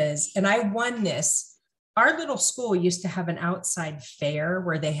is, and I won this, our little school used to have an outside fair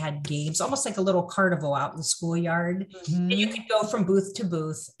where they had games, almost like a little carnival out in the schoolyard. And you could go from booth to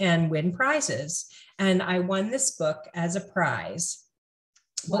booth and win prizes. And I won this book as a prize.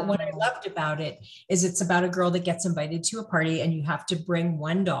 But what I loved about it is it's about a girl that gets invited to a party and you have to bring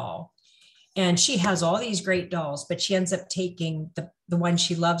one doll. And she has all these great dolls, but she ends up taking the one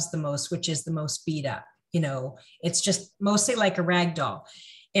she loves the most, which is the most beat up. it's just mostly like a rag doll.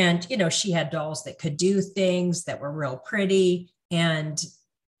 And, she had dolls that could do things that were real pretty. And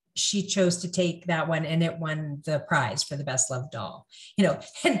she chose to take that one, and it won the prize for the best loved doll.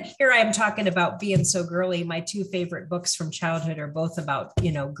 And here I am talking about being so girly. My two favorite books from childhood are both about,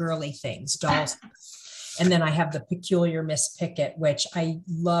 girly things, dolls. And then I have The Peculiar Miss Pickett, which I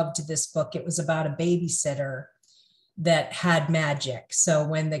loved this book. It was about a babysitter that had magic. So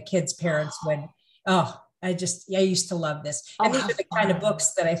when the kids' parents would, I used to love this. And these are the kind of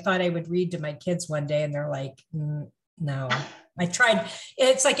books that I thought I would read to my kids one day. And they're like, no. I tried.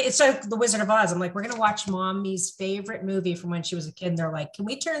 It's like The Wizard of Oz. I'm like, we're going to watch Mommy's favorite movie from when she was a kid. And they're like, can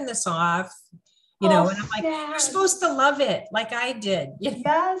we turn this off? And I'm like, you're supposed to love it like I did.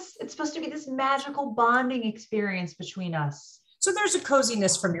 Yes. It's supposed to be this magical bonding experience between us. So there's a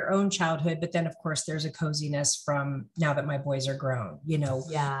coziness from your own childhood, but then of course there's a coziness from now that my boys are grown,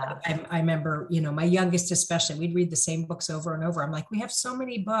 Yeah. I remember, my youngest, especially, we'd read the same books over and over. I'm like, we have so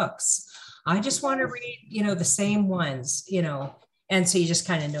many books. I just want to read, the same ones, and so you just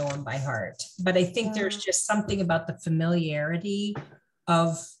kind of know them by heart. But I think there's just something about the familiarity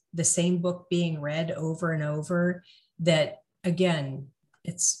of the same book being read over and over that, again,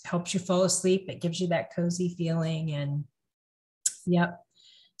 it helps you fall asleep. It gives you that cozy feeling. And yep.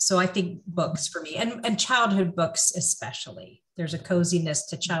 So I think books for me, and childhood books especially, there's a coziness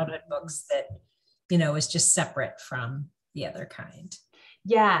to childhood books that, is just separate from the other kind.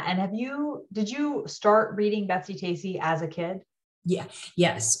 Yeah. And did you start reading Betsy Tacy as a kid? Yeah.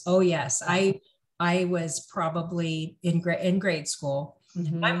 Yes. Oh, yes. I was probably in grade school.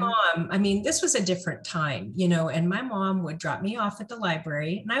 Mm-hmm. My mom, this was a different time, and my mom would drop me off at the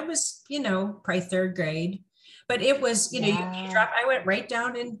library, and I was, probably third grade, but it was, I went right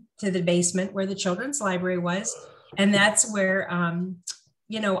down into the basement where the children's library was. And that's where,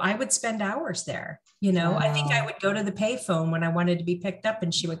 I would spend hours there. I think I would go to the payphone when I wanted to be picked up,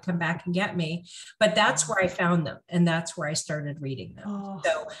 and she would come back and get me. But that's where I found them, and that's where I started reading them. Oh.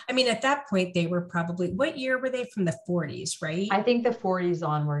 So, at that point, they were probably, what year were they? From the 40s, right? I think the 40s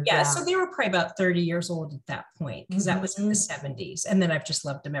onward. Yeah. So they were probably about 30 years old at that point, because that was in the 70s. And then I've just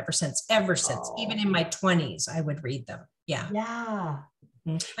loved them ever since. Even in my 20s, I would read them. Yeah. Yeah.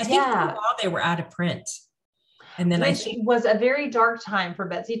 I think for a while they were out of print. And then Which was a very dark time for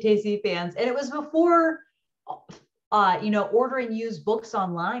Betsy Tacy fans. And it was before, ordering used books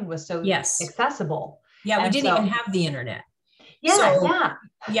online was so accessible. Yeah, we didn't even have the internet. Yeah,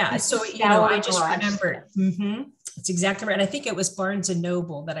 yeah. So, I just remember. Mm-hmm, it's exactly right. I think it was Barnes and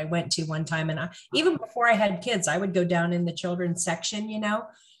Noble that I went to one time. And even before I had kids, I would go down in the children's section,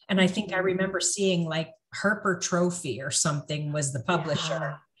 and I think I remember seeing like Harper Trophy or something was the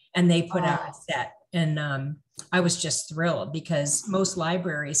publisher, and they put out a set. And I was just thrilled because most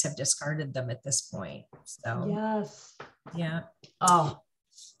libraries have discarded them at this point. So yes. Yeah. Oh,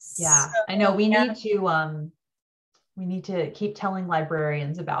 yeah. So, I know we need to keep telling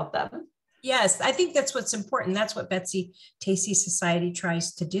librarians about them. Yes, I think that's what's important. That's what Betsy Tacy Society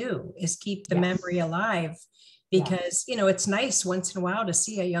tries to do, is keep the memory alive, because, it's nice once in a while to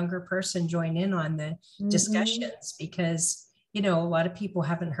see a younger person join in on the discussions, because, a lot of people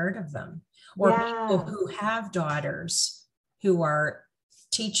haven't heard of them. Or people who have daughters who are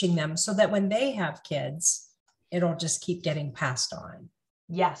teaching them, so that when they have kids, it'll just keep getting passed on.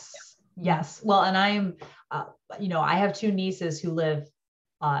 Yes. Yes. Well, and I'm, I have two nieces who live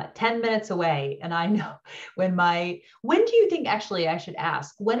 10 minutes away. And I know when do you think, actually, I should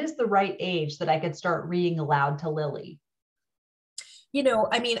ask, when is the right age that I could start reading aloud to Lily?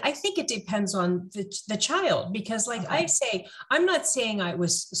 I think it depends on the child, because I say, I'm not saying I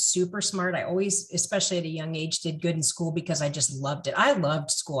was super smart. I always, especially at a young age, did good in school because I just loved it. I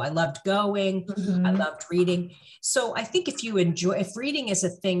loved school. I loved going. Mm-hmm. I loved reading. So I think if reading is a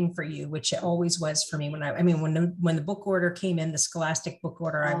thing for you, which it always was for me, when the book order came in, the Scholastic book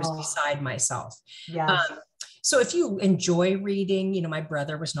order, I was beside myself. Yes. So if you enjoy reading, my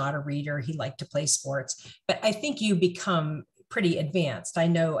brother was not a reader. He liked to play sports, but I think you become pretty advanced. I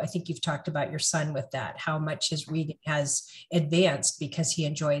think you've talked about your son with that, how much his reading has advanced because he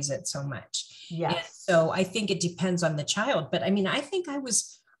enjoys it so much. Yes. And so I think it depends on the child, but I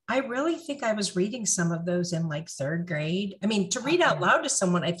really think I was reading some of those in like third grade. To read out loud to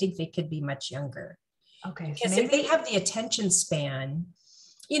someone, I think they could be much younger. Okay. Because if they have the attention span,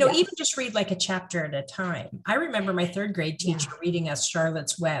 even just read like a chapter at a time. I remember my third grade teacher reading us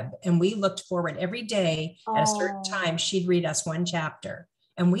Charlotte's Web, and we looked forward every day at a certain time. She'd read us one chapter,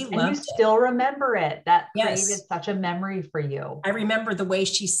 and we loved it. And you still remember it. That created such a memory for you. I remember the way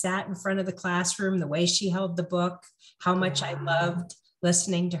she sat in front of the classroom, the way she held the book, how much I loved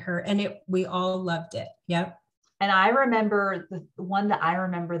listening to her, and we all loved it. Yep. And I remember the one that I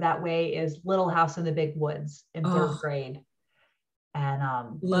remember that way is Little House in the Big Woods in third Oh, grade. And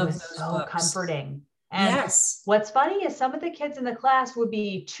it love was those so books. comforting. And Yes. what's funny is some of the kids in the class would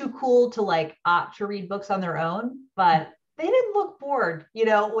be too cool to like opt to read books on their own, but they didn't look bored,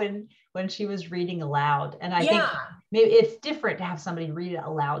 when she was reading aloud. And I think Yeah. maybe it's different to have somebody read it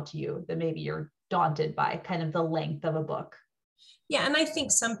aloud to you than maybe you're daunted by kind of the length of a book. Yeah. And I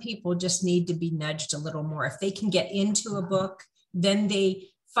think some people just need to be nudged a little more. If they can get into a book, then it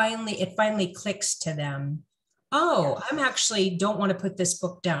finally clicks to them. Oh, Yes. I'm actually don't want to put this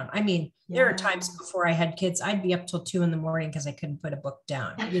book down. I mean, there are times before I had kids, I'd be up till 2 a.m. because I couldn't put a book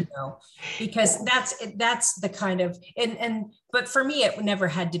down, because that's the kind of, but for me, it never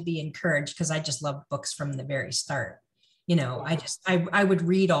had to be encouraged because I just loved books from the very start. I would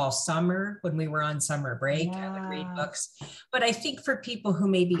read all summer when we were on summer break. I would read books. But I think for people who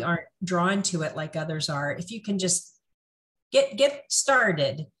maybe aren't drawn to it like others are, if you can just get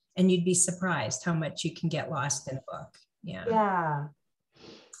started, and you'd be surprised how much you can get lost in a book. Yeah. Yeah.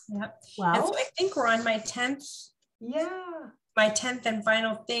 Yep. Well, and so I think we're on my 10th and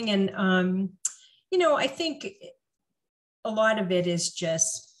final thing. And I think a lot of it is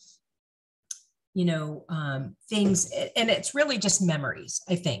just things, and it's really just memories.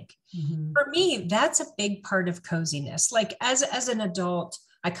 I think for me, that's a big part of coziness. Like as an adult,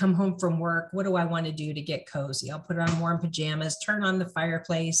 I come home from work. What do I want to do to get cozy? I'll put on warm pajamas, turn on the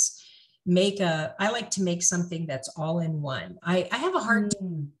fireplace, I like to make something that's all in one. I have a hard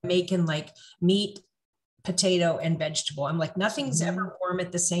time making like meat, potato, and vegetable. I'm like, nothing's ever warm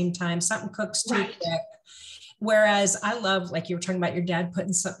at the same time. Something cooks too quick. Whereas I love, like you were talking about your dad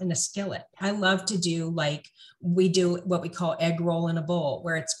putting something in a skillet. I love to do we do what we call egg roll in a bowl,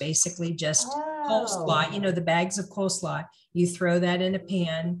 where it's basically just coleslaw, the bags of coleslaw. You throw that in a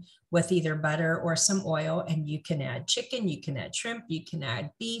pan with either butter or some oil, and you can add chicken, you can add shrimp, you can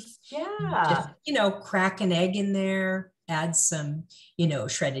add beef. Yeah. Just, crack an egg in there, add some,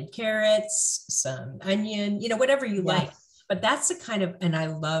 shredded carrots, some onion, whatever you like. But that's the kind of, and I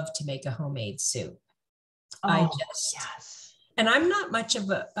love to make a homemade soup. And I'm not much of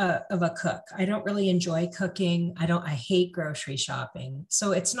a cook. I don't really enjoy cooking. I hate grocery shopping.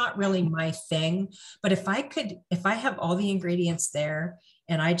 So it's not really my thing. But if I have all the ingredients there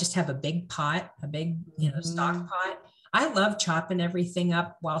and I just have a big pot, a big, stock pot, I love chopping everything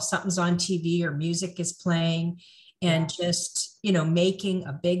up while something's on TV or music is playing, and just, making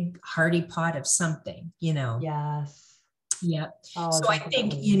a big hearty pot of something, Yes. Yeah. Oh, so definitely. I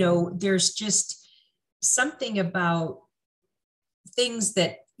think, there's just something about things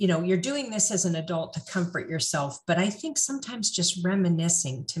that, you're doing this as an adult to comfort yourself. But I think sometimes just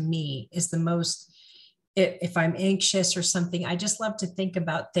reminiscing to me is the most, if I'm anxious or something, I just love to think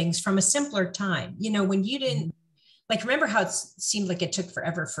about things from a simpler time, when you didn't remember how it seemed like it took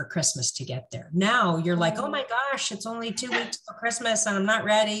forever for Christmas to get there. Now you're like, oh my gosh, it's only 2 weeks for Christmas and I'm not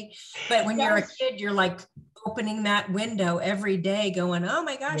ready. But when you're a kid, you're like opening that window every day going, oh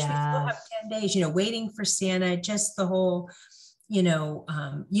my gosh, we still have 10 days, waiting for Santa, just the whole, you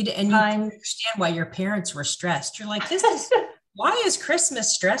understand why your parents were stressed. You're like, why is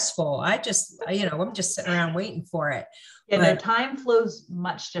Christmas stressful? I'm just sitting around waiting for it. Time flows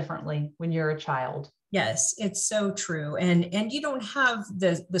much differently when you're a child. Yes, it's so true. And you don't have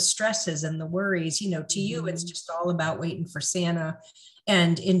the stresses and the worries, to you, it's just all about waiting for Santa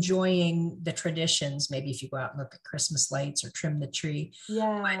and enjoying the traditions. Maybe if you go out and look at Christmas lights or trim the tree.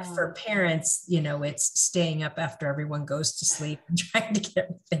 But for parents, it's staying up after everyone goes to sleep and trying to get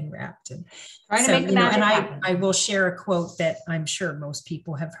everything wrapped. And trying to make the magic happen. I will share a quote that I'm sure most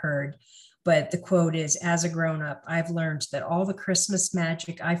people have heard. But the quote is, as a grown-up, I've learned that all the Christmas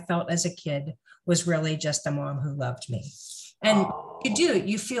magic I felt as a kid was really just a mom who loved me. And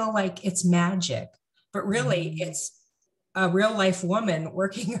you feel like it's magic, but really it's a real life woman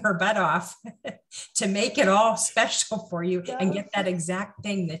working her butt off to make it all special for you and get that exact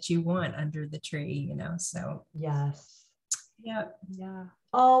thing that you want under the tree, so. Yes. Yeah. Yeah.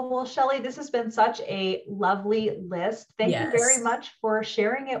 Oh, well, Shelli, this has been such a lovely list. Thank you very much for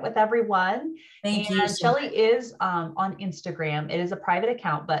sharing it with everyone. Thank you. Shelli is on Instagram. It is a private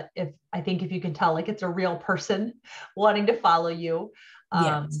account, but if you can tell, like it's a real person wanting to follow you,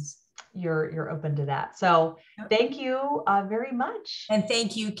 you're open to that. So thank you very much. And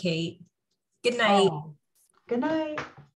thank you, Kate. Good night. Good night.